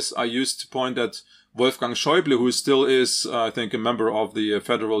like this, I used to point at Wolfgang Schäuble, who still is, I think, a member of the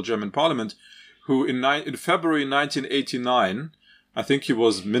federal German parliament, who in February 1989, I think he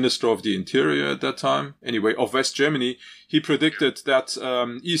was Minister of the Interior at that time, anyway, of West Germany, he predicted that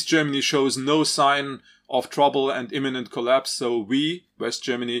East Germany shows no sign of trouble and imminent collapse, so we, West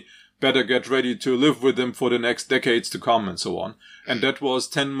Germany, better get ready to live with them for the next decades to come, and so on. And that was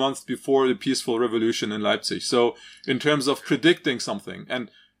 10 months before the peaceful revolution in Leipzig. So in terms of predicting something, and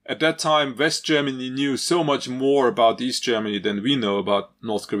at that time, West Germany knew so much more about East Germany than we know about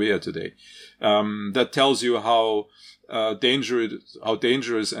North Korea today. That tells you how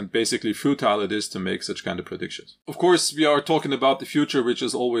dangerous and basically futile it is to make such kind of predictions. Of course, we are talking about the future, which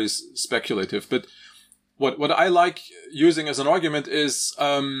is always speculative, but what I like using as an argument is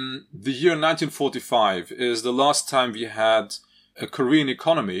the year 1945 is the last time we had a Korean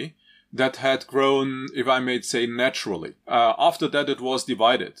economy that had grown, if I may say, naturally. After that, it was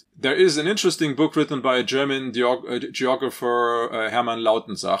divided. There is an interesting book written by a German geographer, Hermann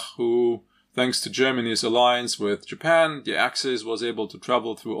Lautensach, who, thanks to Germany's alliance with Japan, the Axis was able to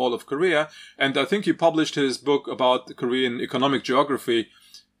travel through all of Korea. And I think he published his book about the Korean economic geography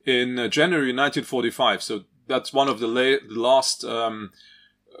in January 1945. So that's one of the last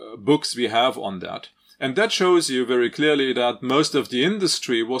books we have on that. And that shows you very clearly that most of the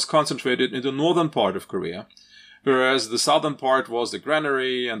industry was concentrated in the northern part of Korea, whereas the southern part was the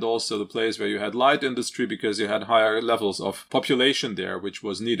granary and also the place where you had light industry because you had higher levels of population there, which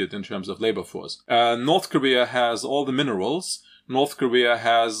was needed in terms of labor force. North Korea has all the minerals. North Korea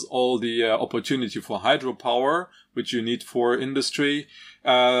has all the opportunity for hydropower, which you need for industry.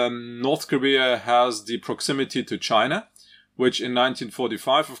 North Korea has the proximity to China, which in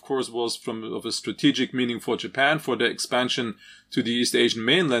 1945, of course, was of a strategic meaning for Japan for the expansion to the East Asian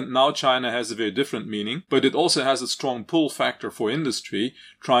mainland. Now China has a very different meaning, but it also has a strong pull factor for industry,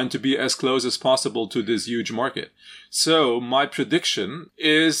 trying to be as close as possible to this huge market. So my prediction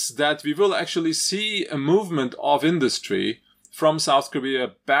is that we will actually see a movement of industry from South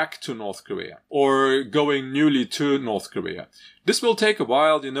Korea back to North Korea, or going newly to North Korea. This will take a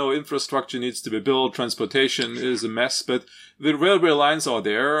while, infrastructure needs to be built, transportation is a mess, but the railway lines are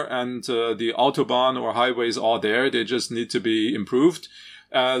there, and the Autobahn or highways are there, they just need to be improved.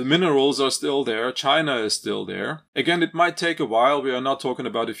 Minerals are still there, China is still there. Again, it might take a while, we are not talking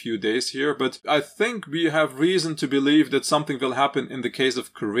about a few days here, but I think we have reason to believe that something will happen in the case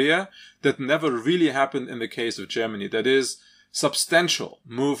of Korea that never really happened in the case of Germany. That is, substantial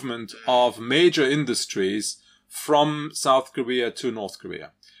movement of major industries from South Korea to North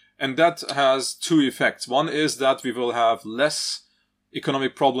Korea. And that has two effects. One is that we will have less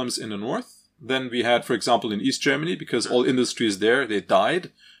economic problems in the north than we had, for example, in East Germany, because all industries there, they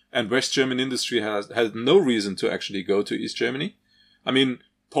died. And West German industry had no reason to actually go to East Germany. I mean,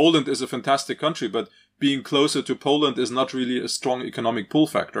 Poland is a fantastic country, but being closer to Poland is not really a strong economic pull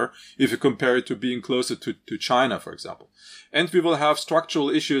factor if you compare it to being closer to China, for example. And we will have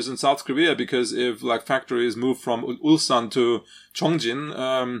structural issues in South Korea because if factories move from Ulsan to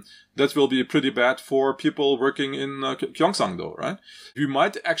Chongjin, that will be pretty bad for people working in Gyeongsang-do, right? We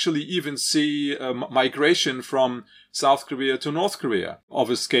might actually even see migration from South Korea to North Korea of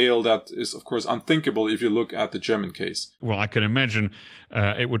a scale that is, of course, unthinkable if you look at the German case. Well, I can imagine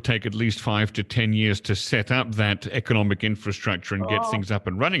it would take at least 5 to 10 years to set up that economic infrastructure and get things up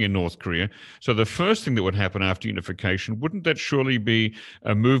and running in North Korea. So the first thing that would happen after unification, wouldn't that surely be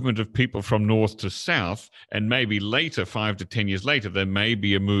a movement of people from north to south? And maybe later, 5 to 10 years later, there may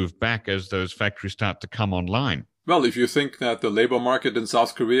be a move back as those factories start to come online. Well, if you think that the labor market in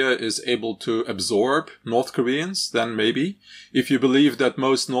South Korea is able to absorb North Koreans, then maybe. If you believe that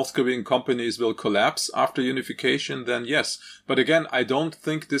most North Korean companies will collapse after unification, then yes. But again, I don't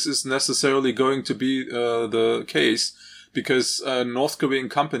think this is necessarily going to be the case, because North Korean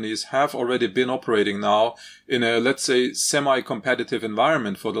companies have already been operating now in a, let's say, semi-competitive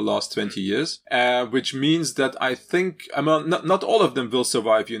environment for the last 20 years, which means that I think, not all of them will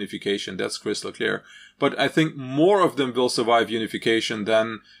survive unification, that's crystal clear, but I think more of them will survive unification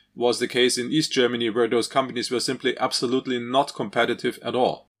than was the case in East Germany, where those companies were simply absolutely not competitive at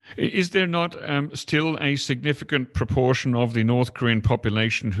all. Is there not still a significant proportion of the North Korean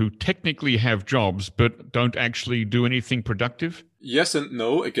population who technically have jobs but don't actually do anything productive? Yes and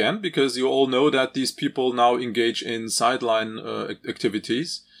no, again, because you all know that these people now engage in sideline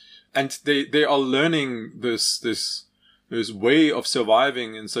activities, and they are learning this way of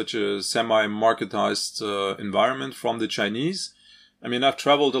surviving in such a semi-marketized environment from the Chinese. I mean, I've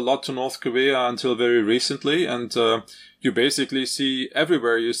traveled a lot to North Korea until very recently, and you basically see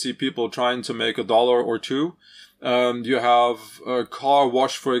everywhere, you see people trying to make $1 or $2. You have a car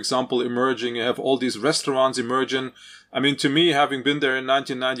wash, for example, emerging. You have all these restaurants emerging. I mean, to me, having been there in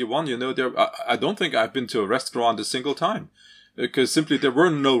 1991, I don't think I've been to a restaurant a single time. Because simply there were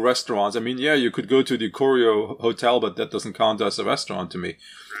no restaurants. I mean, yeah, you could go to the Koryo Hotel, but that doesn't count as a restaurant to me.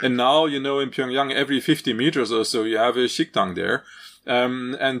 And now, in Pyongyang, every 50 meters or so, you have a Sikdang there.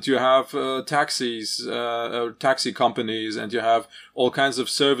 And you have taxis, taxi companies, and you have all kinds of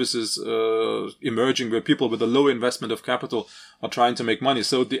services emerging where people with a low investment of capital are trying to make money.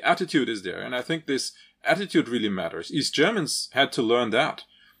 So the attitude is there. And I think this attitude really matters. East Germans had to learn that.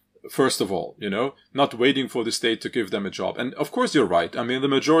 First of all, not waiting for the state to give them a job. And of course, you're right. I mean, the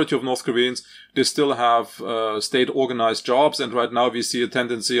majority of North Koreans, they still have state organized jobs. And right now we see a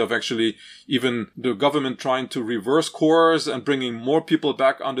tendency of actually even the government trying to reverse course and bringing more people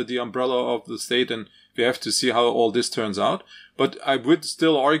back under the umbrella of the state. And we have to see how all this turns out. But I would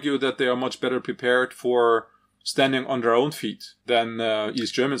still argue that they are much better prepared for standing on their own feet than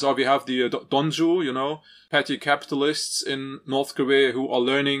East Germans are. We have the Donju, petty capitalists in North Korea who are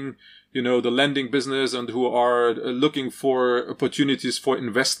learning, the lending business and who are looking for opportunities for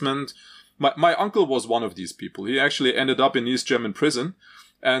investment. My uncle was one of these people. He actually ended up in East German prison,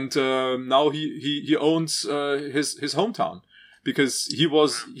 and now he owns his hometown, because he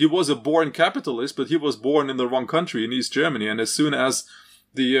was a born capitalist, but he was born in the wrong country, in East Germany. And as soon as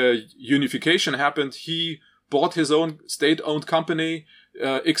the unification happened, he bought his own state-owned company,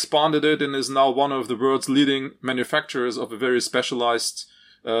 expanded it, and is now one of the world's leading manufacturers of a very specialized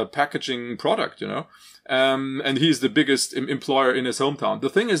packaging product, and he's the biggest employer in his hometown. The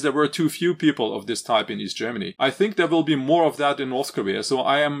thing is, there were too few people of this type in East Germany. I think there will be more of that in North Korea, so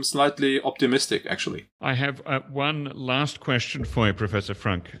I am slightly optimistic, actually. I have one last question for you, Professor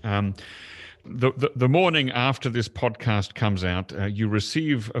Frank. The morning after this podcast comes out, you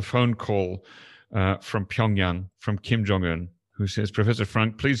receive a phone call from Pyongyang, from Kim Jong-un, who says, Professor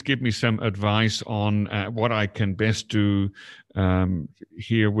Frank, please give me some advice on what I can best do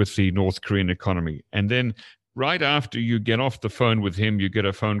here with the North Korean economy. And then right after you get off the phone with him, you get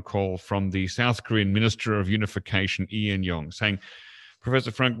a phone call from the South Korean Minister of Unification, Lee In-young, saying,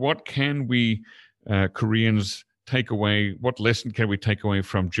 Professor Frank, what can we Koreans take away? What lesson can we take away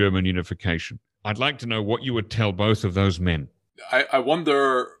from German unification? I'd like to know what you would tell both of those men. I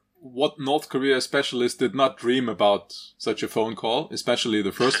wonder what North Korea specialists did not dream about such a phone call, especially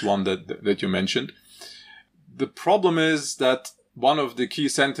the first one that you mentioned. The problem is that one of the key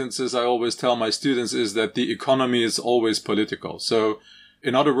sentences I always tell my students is that the economy is always political. So,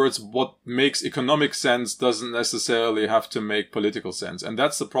 in other words, what makes economic sense doesn't necessarily have to make political sense. And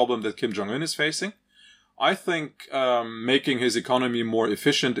that's the problem that Kim Jong-un is facing. I think making his economy more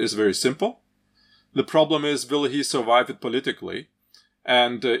efficient is very simple. The problem is, will he survive it politically?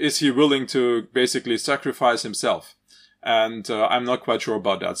 And is he willing to basically sacrifice himself? And I'm not quite sure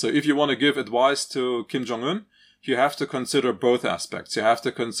about that. So if you want to give advice to Kim Jong-un, you have to consider both aspects. You have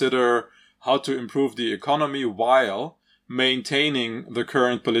to consider how to improve the economy while maintaining the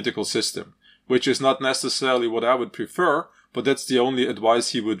current political system, which is not necessarily what I would prefer, but that's the only advice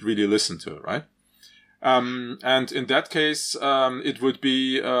he would really listen to, right? And in that case, it would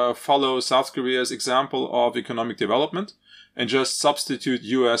be follow South Korea's example of economic development and just substitute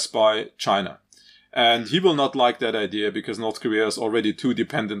US by China. And he will not like that idea because North Korea is already too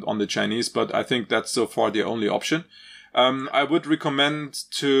dependent on the Chinese, but I think that's so far the only option. I would recommend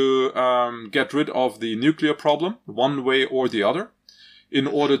to get rid of the nuclear problem one way or the other in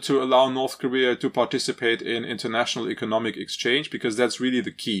order to allow North Korea to participate in international economic exchange, because that's really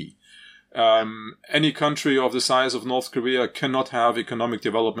the key. Any country of the size of North Korea cannot have economic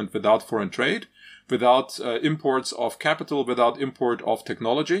development without foreign trade, without imports of capital, without import of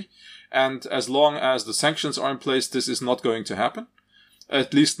technology. And as long as the sanctions are in place, this is not going to happen,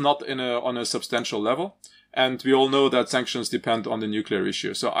 at least not on a substantial level. And we all know that sanctions depend on the nuclear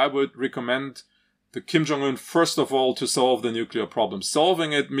issue. So I would recommend the Kim Jong-un, first of all, to solve the nuclear problem.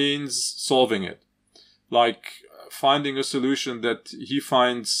 Solving it means solving it. Like finding a solution that he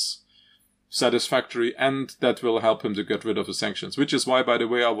finds satisfactory and that will help him to get rid of the sanctions. Which is why, by the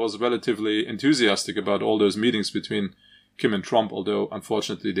way, I was relatively enthusiastic about all those meetings between Kim and Trump, although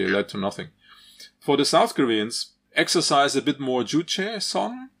unfortunately they led to nothing. For the South Koreans, exercise a bit more Juche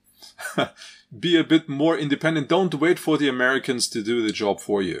song. Be a bit more independent. Don't wait for the Americans to do the job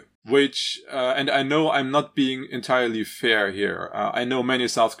for you. Which, and I know I'm not being entirely fair here. I know many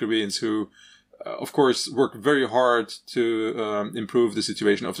South Koreans who, of course, work very hard to improve the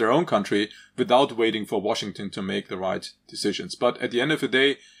situation of their own country without waiting for Washington to make the right decisions. But at the end of the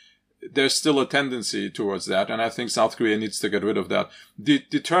day, there's still a tendency towards that. And I think South Korea needs to get rid of that.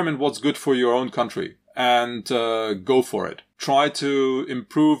 Determine what's good for your own country and go for it. Try to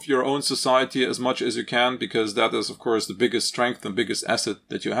improve your own society as much as you can, because that is, of course, the biggest strength and biggest asset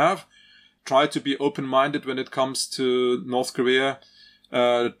that you have. Try to be open-minded when it comes to North Korea.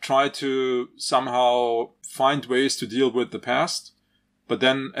 Try to somehow find ways to deal with the past. But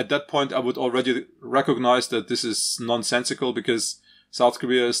then at that point, I would already recognize that this is nonsensical, because South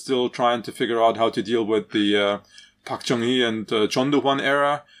Korea is still trying to figure out how to deal with the Park Chung-hee and Chon Do-hwan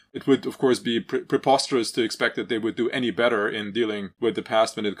era. It would, of course, be preposterous to expect that they would do any better in dealing with the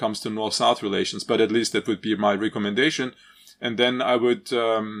past when it comes to North-South relations, but at least that would be my recommendation. And then I would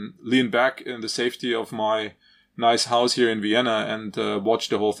lean back in the safety of my nice house here in Vienna and watch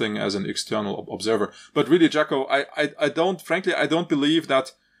the whole thing as an external observer. But really, Jacko, I don't believe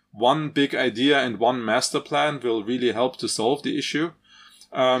that one big idea and one master plan will really help to solve the issue.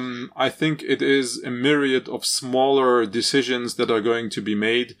 I think it is a myriad of smaller decisions that are going to be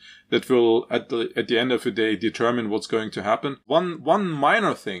made that will, at the end of the day, determine what's going to happen. One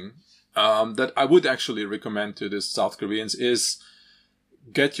minor thing that I would actually recommend to the South Koreans is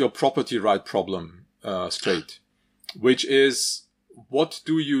get your property right problem straight, which is, what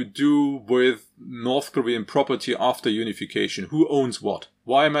do you do with North Korean property after unification? Who owns what?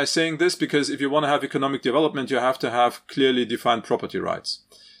 Why am I saying this? Because if you want to have economic development, you have to have clearly defined property rights.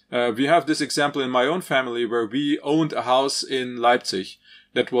 We have this example in my own family where we owned a house in Leipzig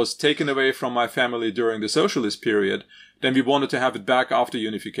that was taken away from my family during the socialist period. Then we wanted to have it back after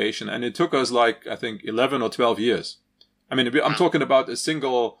unification. And it took us I think 11 or 12 years. I mean, I'm talking about a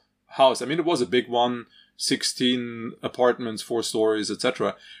single house. I mean, it was a big one. 16 apartments, 4 stories,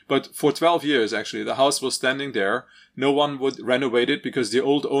 etc. But for 12 years, actually, the house was standing there. No one would renovate it because the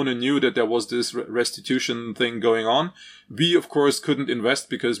old owner knew that there was this restitution thing going on. We, of course, couldn't invest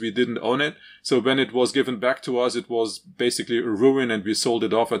because we didn't own it. So when it was given back to us, it was basically a ruin, and we sold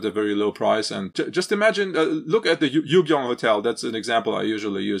it off at a very low price. And just imagine, look at the Yugyong Hotel. That's an example I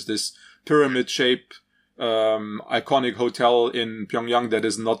usually use. This pyramid-shaped iconic hotel in Pyongyang that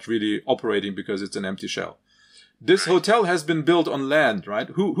is not really operating because it's an empty shell. This hotel has been built on land, right?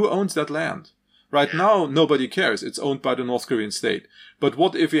 Who owns that land? Right now, nobody cares. It's owned by the North Korean state. But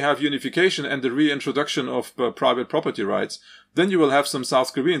what if we have unification and the reintroduction of private property rights? Then you will have some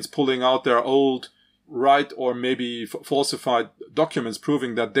South Koreans pulling out their old right or maybe falsified documents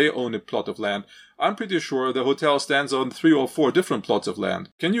proving that they own a plot of land. I'm pretty sure the hotel stands on 3 or 4 different plots of land.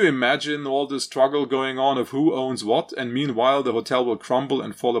 Can you imagine all the struggle going on of who owns what? And meanwhile, the hotel will crumble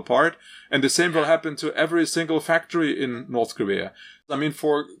and fall apart. And the same will happen to every single factory in North Korea. I mean,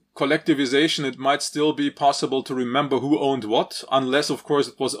 for collectivization, it might still be possible to remember who owned what, unless, of course,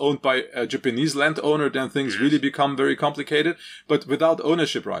 it was owned by a Japanese landowner, then things really become very complicated. But without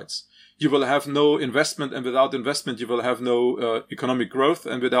ownership rights, you will have no investment, and without investment, you will have no economic growth,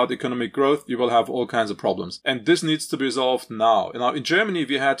 and without economic growth, you will have all kinds of problems. And this needs to be resolved now. Now, in Germany,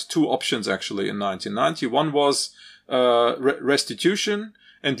 we had 2 options, actually, in 1990. One was restitution,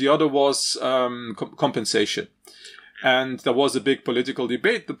 and the other was compensation. And there was a big political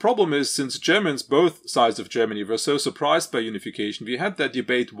debate. The problem is, since Germans, both sides of Germany, were so surprised by unification, we had that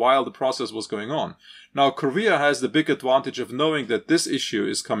debate while the process was going on. Now, Korea has the big advantage of knowing that this issue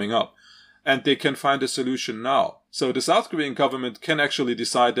is coming up, and they can find a solution now. So the South Korean government can actually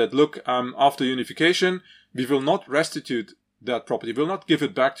decide that, look, after unification, we will not restitute that property. We will not give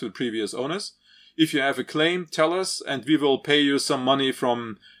it back to the previous owners. If you have a claim, tell us, and we will pay you some money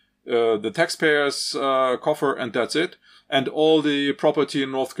from the taxpayers' coffer, and that's it. And all the property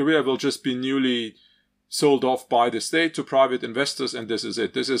in North Korea will just be newly sold off by the state to private investors, and this is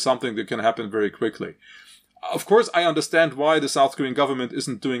it. This is something that can happen very quickly. Of course, I understand why the South Korean government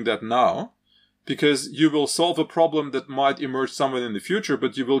isn't doing that now, because you will solve a problem that might emerge somewhere in the future,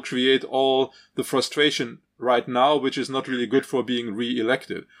 but you will create all the frustration right now, which is not really good for being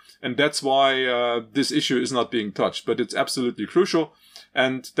re-elected. And that's why this issue is not being touched, but it's absolutely crucial.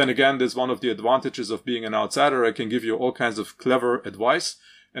 And then again, there's one of the advantages of being an outsider. I can give you all kinds of clever advice,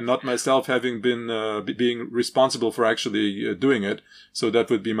 and not myself having been being responsible for actually doing it. So that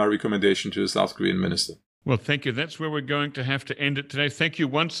would be my recommendation to the South Korean minister. Well, thank you. That's where we're going to have to end it today. Thank you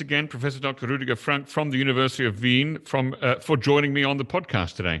once again, Professor Dr. Rüdiger Frank from the University of Wien, for joining me on the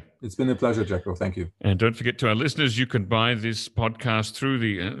podcast today. It's been a pleasure, Jacko. Thank you. And don't forget, to our listeners, you can buy this podcast through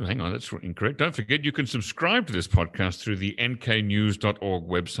the... hang on, that's incorrect. Don't forget, you can subscribe to this podcast through the nknews.org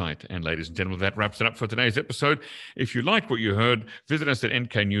website. And ladies and gentlemen, that wraps it up for today's episode. If you liked what you heard, visit us at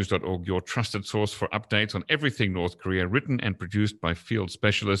nknews.org, your trusted source for updates on everything North Korea, written and produced by field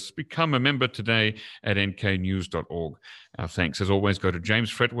specialists. Become a member today at nknews.org. Our thanks, as always, go to James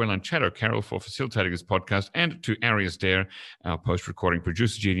Fretwell and Chad O'Carroll for facilitating this podcast, and to Arius Dare, our post-recording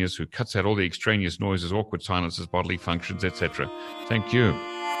producer genius, who cuts out all the extraneous noises, awkward silences, bodily functions, etc. Thank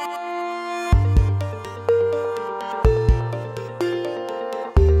you.